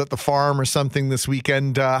maybe out at the farm or something this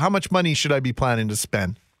weekend. How much money should I be planning to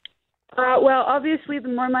spend? Well, obviously, the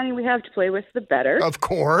more money we have to play with, the better. Of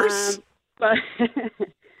course. But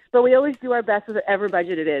we always do our best with whatever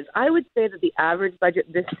budget it is. I would say that the average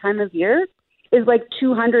budget this time of year is like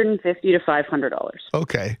 $250 to $500.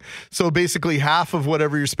 Okay. So basically half of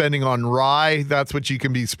whatever you're spending on rye, that's what you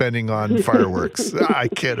can be spending on fireworks. I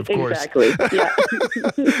kid, of course. Exactly. Yeah.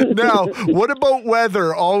 Now, what about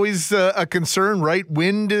weather? Always a concern, right?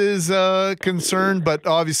 Wind is a concern, but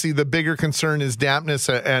obviously the bigger concern is dampness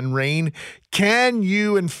and rain. Can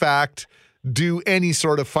you, in fact, do any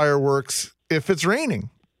sort of fireworks if it's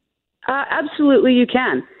raining? Absolutely, you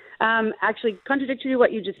can. Actually, contradictory to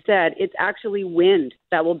what you just said, it's actually wind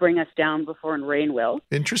that will bring us down before rain will.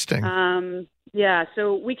 Interesting. Yeah,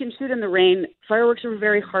 so we can shoot in the rain. Fireworks are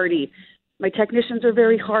very hardy. My technicians are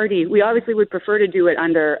very hardy. We obviously would prefer to do it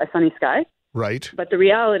under a sunny sky. Right. But the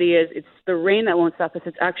reality is it's the rain that won't stop us.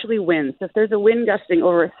 It's actually wind. So if there's a wind gusting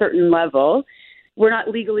over a certain level, we're not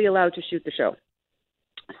legally allowed to shoot the show.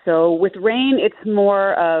 So with rain, it's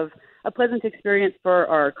more of a pleasant experience for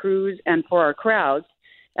our crews and for our crowds,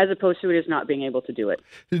 as opposed to it is not being able to do it.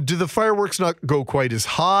 Do the fireworks not go quite as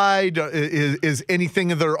high? Is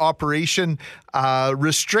anything of their operation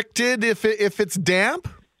restricted if it's damp?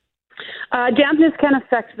 Dampness can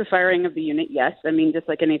affect the firing of the unit, yes. I mean, just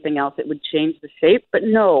like anything else, it would change the shape. But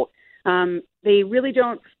no, they really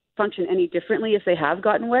don't function any differently if they have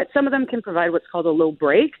gotten wet. Some of them can provide what's called a low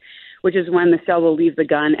break, which is when the cell will leave the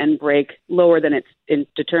gun and break lower than it's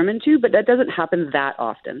determined to, but that doesn't happen that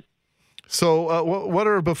often.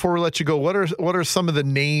 So, before we let you go, what are some of the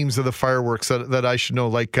names of the fireworks that I should know?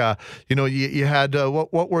 Like, you had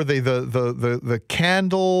what were they? The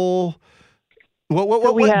candle. What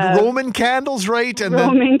Roman candles, right? And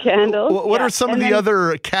Roman candles. What are some of the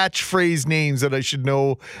other catchphrase names that I should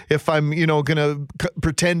know if I'm, going to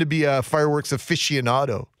pretend to be a fireworks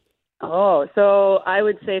aficionado? Oh, so I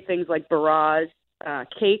would say things like barrage,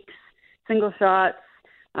 cakes, single shots,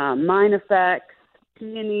 mine effects,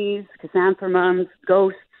 peonies, chrysanthemums,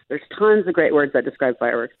 ghosts. There's tons of great words that describe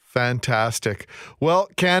fireworks. Fantastic. Well,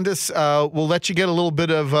 Candace, we'll let you get a little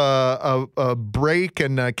bit of a break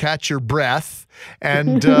and catch your breath.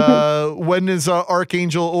 And when is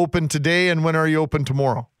Archangel open today, and when are you open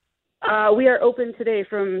tomorrow? We are open today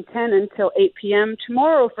from 10 until 8 p.m.,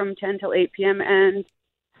 tomorrow from 10 till 8 p.m., and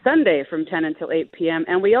Sunday from 10 until 8 p.m.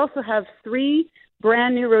 And we also have 3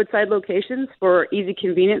 brand new roadside locations for easy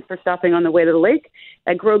convenience for stopping on the way to the lake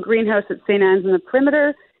at Grow Greenhouse at St. Anne's in the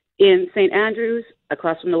Perimeter, in St. Andrews,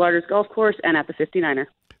 across from the Larders Golf Course, and at the 59er.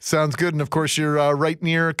 Sounds good. And, of course, you're right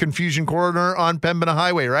near Confusion Corner on Pembina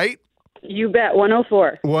Highway, right? You bet.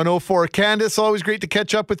 104. 104. Candace, always great to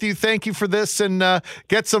catch up with you. Thank you for this, and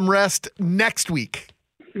get some rest next week.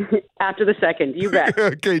 After the 2nd, you bet.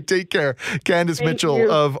 Okay, take care. Candace Mitchell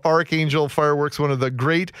of Archangel Fireworks, one of the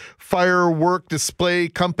great firework display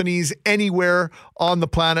companies anywhere on the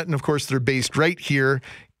planet. And, of course, they're based right here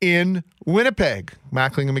in Winnipeg.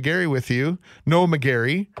 Mackling and McGarry with you. No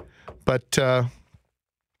McGarry. But,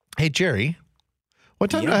 hey, Jerry, what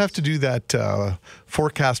time do I have to do that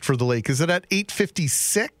forecast for the lake? Is it at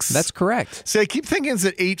 8:56? That's correct. See, I keep thinking it's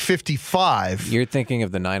at 8:55. You're thinking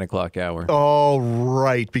of the 9 o'clock hour. Oh,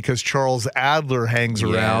 right, because Charles Adler hangs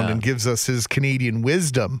around and gives us his Canadian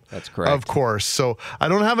wisdom. That's correct. Of course. So I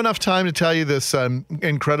don't have enough time to tell you this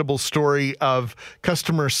incredible story of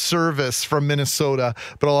customer service from Minnesota,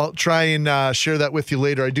 but I'll try and share that with you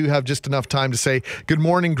later. I do have just enough time to say, good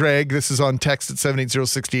morning, Greg. This is on text at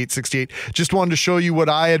 780-6868. Just wanted to show you what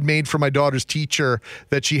I had made for my daughter's teacher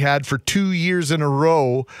that she had for 2 years in a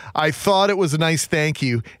row. I thought it was a nice thank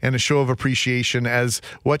you and a show of appreciation as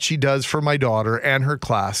what she does for my daughter and her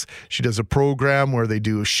class. She does a program where they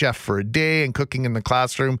do a chef for a day and cooking in the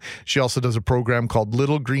classroom. She also does a program called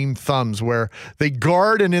Little Green Thumbs where they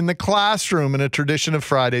garden in the classroom in a tradition of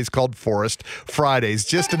Fridays called Forest Fridays.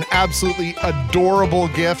 Just an absolutely adorable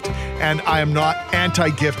gift, and I am not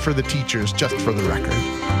anti-gift for the teachers, just for the record.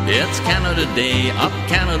 It's Canada Day, up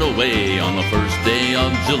Canada way, on the first day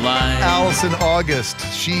of July. Allison August,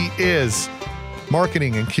 she is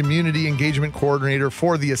Marketing and Community Engagement Coordinator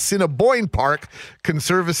for the Assiniboine Park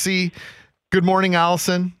Conservancy. Good morning,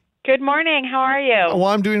 Allison. Good morning. How are you? Well,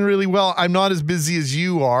 I'm doing really well. I'm not as busy as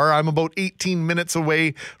you are. I'm about 18 minutes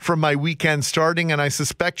away from my weekend starting, and I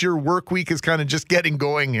suspect your work week is kind of just getting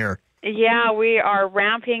going here. Yeah, we are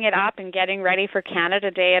ramping it up and getting ready for Canada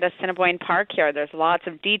Day at Assiniboine Park here. There's lots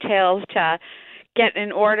of details to get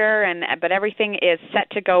in order, but everything is set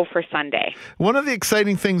to go for Sunday. One of the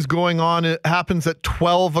exciting things going on, it happens at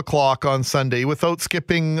 12 o'clock on Sunday without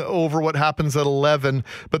skipping over what happens at 11.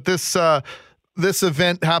 But this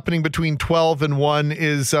event happening between 12 and 1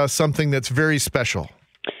 is something that's very special.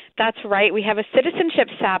 That's right. We have a citizenship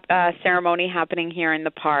ceremony happening here in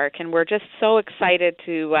the park, and we're just so excited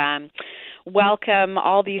to welcome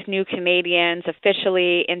all these new Canadians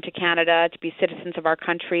officially into Canada to be citizens of our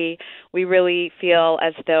country. We really feel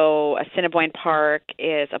as though Assiniboine Park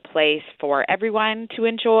is a place for everyone to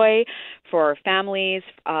enjoy, for families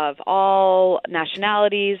of all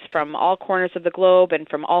nationalities from all corners of the globe and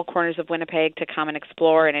from all corners of Winnipeg to come and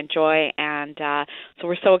explore and enjoy. And so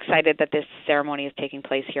we're so excited that this ceremony is taking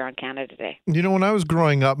place here on Canada Day. You know, when I was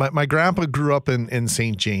growing up, my grandpa grew up in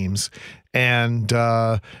St. James. And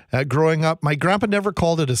growing up, my grandpa never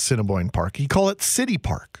called it Assiniboine Park. He called it City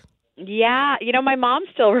Park. Yeah. You know, my mom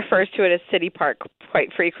still refers to it as City Park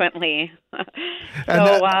quite frequently.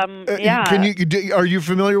 Yeah. Are you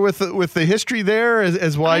familiar with the history there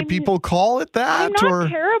as why people call it that? I'm not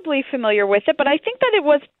terribly familiar with it, but I think that it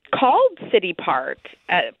was called City Park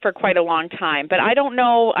for quite a long time. But I don't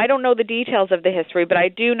know the details of the history, but I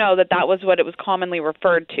do know that was what it was commonly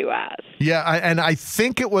referred to as. Yeah, and I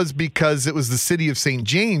think it was because it was the city of St.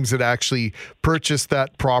 James that actually purchased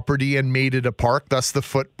that property and made it a park, thus the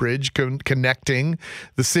footbridge connecting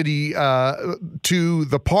the city to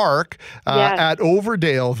the park at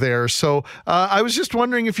Overdale there. So I was just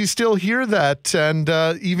wondering if you still hear that, and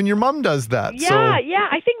even your mom does that. Yeah.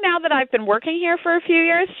 I think now that I've been working here for a few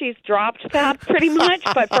years, she's dropped that pretty much.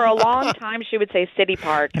 But for a long time, she would say City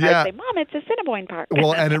Park. And I'd say, Mom, it's Assiniboine Park.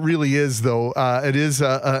 Well, and it really is, though. It is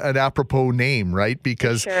an apropos name, right?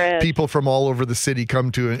 Because people from all over the city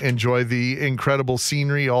come to enjoy the incredible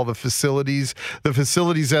scenery, all the facilities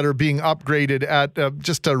that are being upgraded at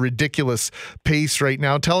just a ridiculous pace right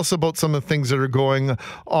now. Tell us about some of the things that are going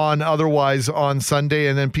on otherwise on Sunday,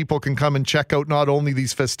 and then people can come and check out not only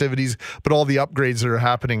these festivities, but all the upgrades that are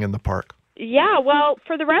happening in the park. Yeah, well,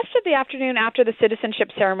 for the rest of the afternoon after the citizenship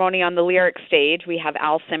ceremony on the Lyric stage, we have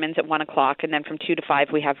Al Simmons at 1 o'clock, and then from 2 to 5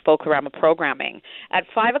 we have Folklorama programming. At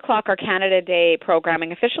 5 o'clock, our Canada Day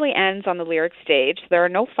programming officially ends on the Lyric stage. There are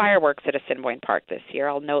no fireworks at Assiniboine Park this year,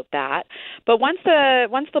 I'll note that. But once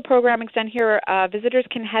the programming's done here, visitors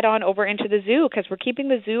can head on over into the zoo, because we're keeping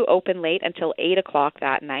the zoo open late until 8 o'clock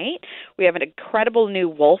that night. We have an incredible new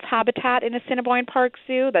wolf habitat in Assiniboine Park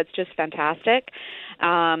Zoo that's just fantastic.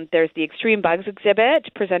 There's the Extreme Bugs exhibit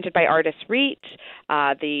presented by Artis Reet.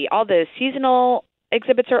 All the seasonal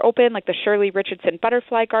exhibits are open, like the Shirley Richardson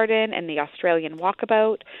Butterfly Garden and the Australian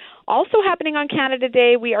Walkabout. Also happening on Canada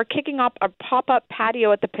Day, we are kicking up a pop-up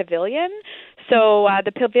patio at the Pavilion. So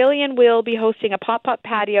the Pavilion will be hosting a pop-up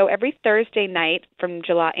patio every Thursday night in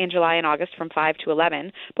July and August from 5 to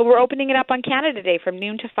 11. But we're opening it up on Canada Day from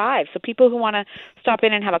noon to 5. So people who want to stop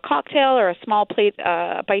in and have a cocktail or a small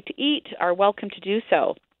bite to eat are welcome to do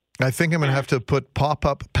so. I think I'm going to have to put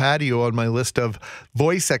pop-up patio on my list of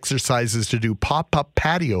voice exercises to do. Pop-up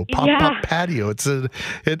patio, pop-up patio.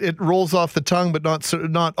 It rolls off the tongue, but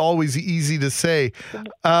not always easy to say.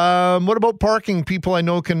 What about parking? People I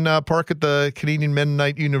know can park at the Canadian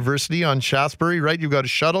Mennonite University on Shaftesbury, right? You've got a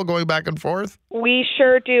shuttle going back and forth? We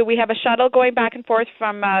sure do. We have a shuttle going back and forth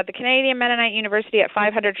from the Canadian Mennonite University at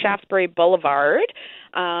 500 Shaftesbury Boulevard.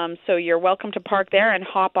 So you're welcome to park there and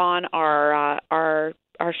hop on our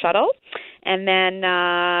shuttle. And then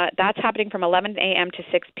that's happening from 11 a.m. to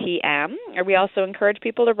 6 p.m. We also encourage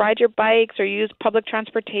people to ride your bikes or use public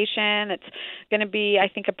transportation. It's going to be, I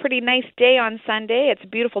think, a pretty nice day on Sunday. It's a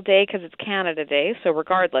beautiful day because it's Canada Day, so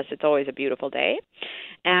regardless, it's always a beautiful day.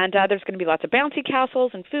 And there's going to be lots of bouncy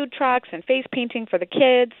castles and food trucks and face painting for the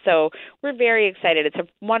kids, so we're very excited. It's a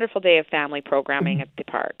wonderful day of family programming at the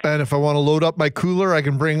park. And if I want to load up my cooler, I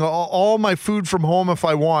can bring all my food from home if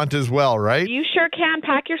I want as well, right? You sure can.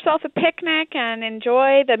 Pack yourself a picnic and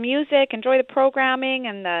enjoy the music, enjoy the programming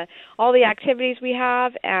and all the activities we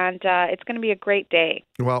have, and it's going to be a great day.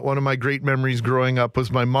 Well, one of my great memories growing up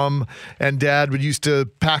was my mom and dad would used to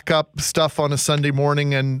pack up stuff on a Sunday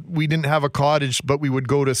morning, and we didn't have a cottage, but we would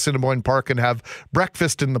go to Assiniboine Park and have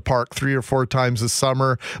breakfast in the park 3 or 4 times a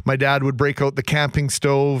summer. My dad would break out the camping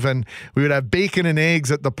stove, and we would have bacon and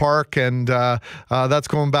eggs at the park, and that's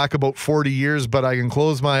going back about 40 years, but I can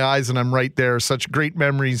close my eyes and I'm right there. Such great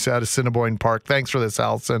memories at Assiniboine Park. Thanks for this,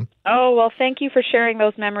 Alison. Oh, well, thank you for sharing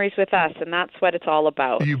those memories with us, and that's what it's all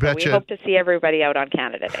about. You betcha. So we hope to see everybody out on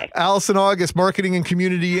Canada Day. Alison August, Marketing and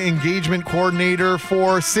Community Engagement Coordinator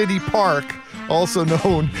for City Park, also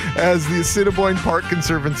known as the Assiniboine Park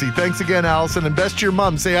Conservancy. Thanks again, Alison, and best to your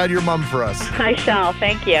mom. Say hi to your mom for us. I shall.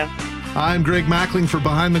 Thank you. I'm Greg Mackling for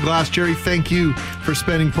Behind the Glass. Jerry, thank you for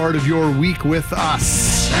spending part of your week with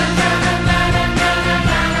us.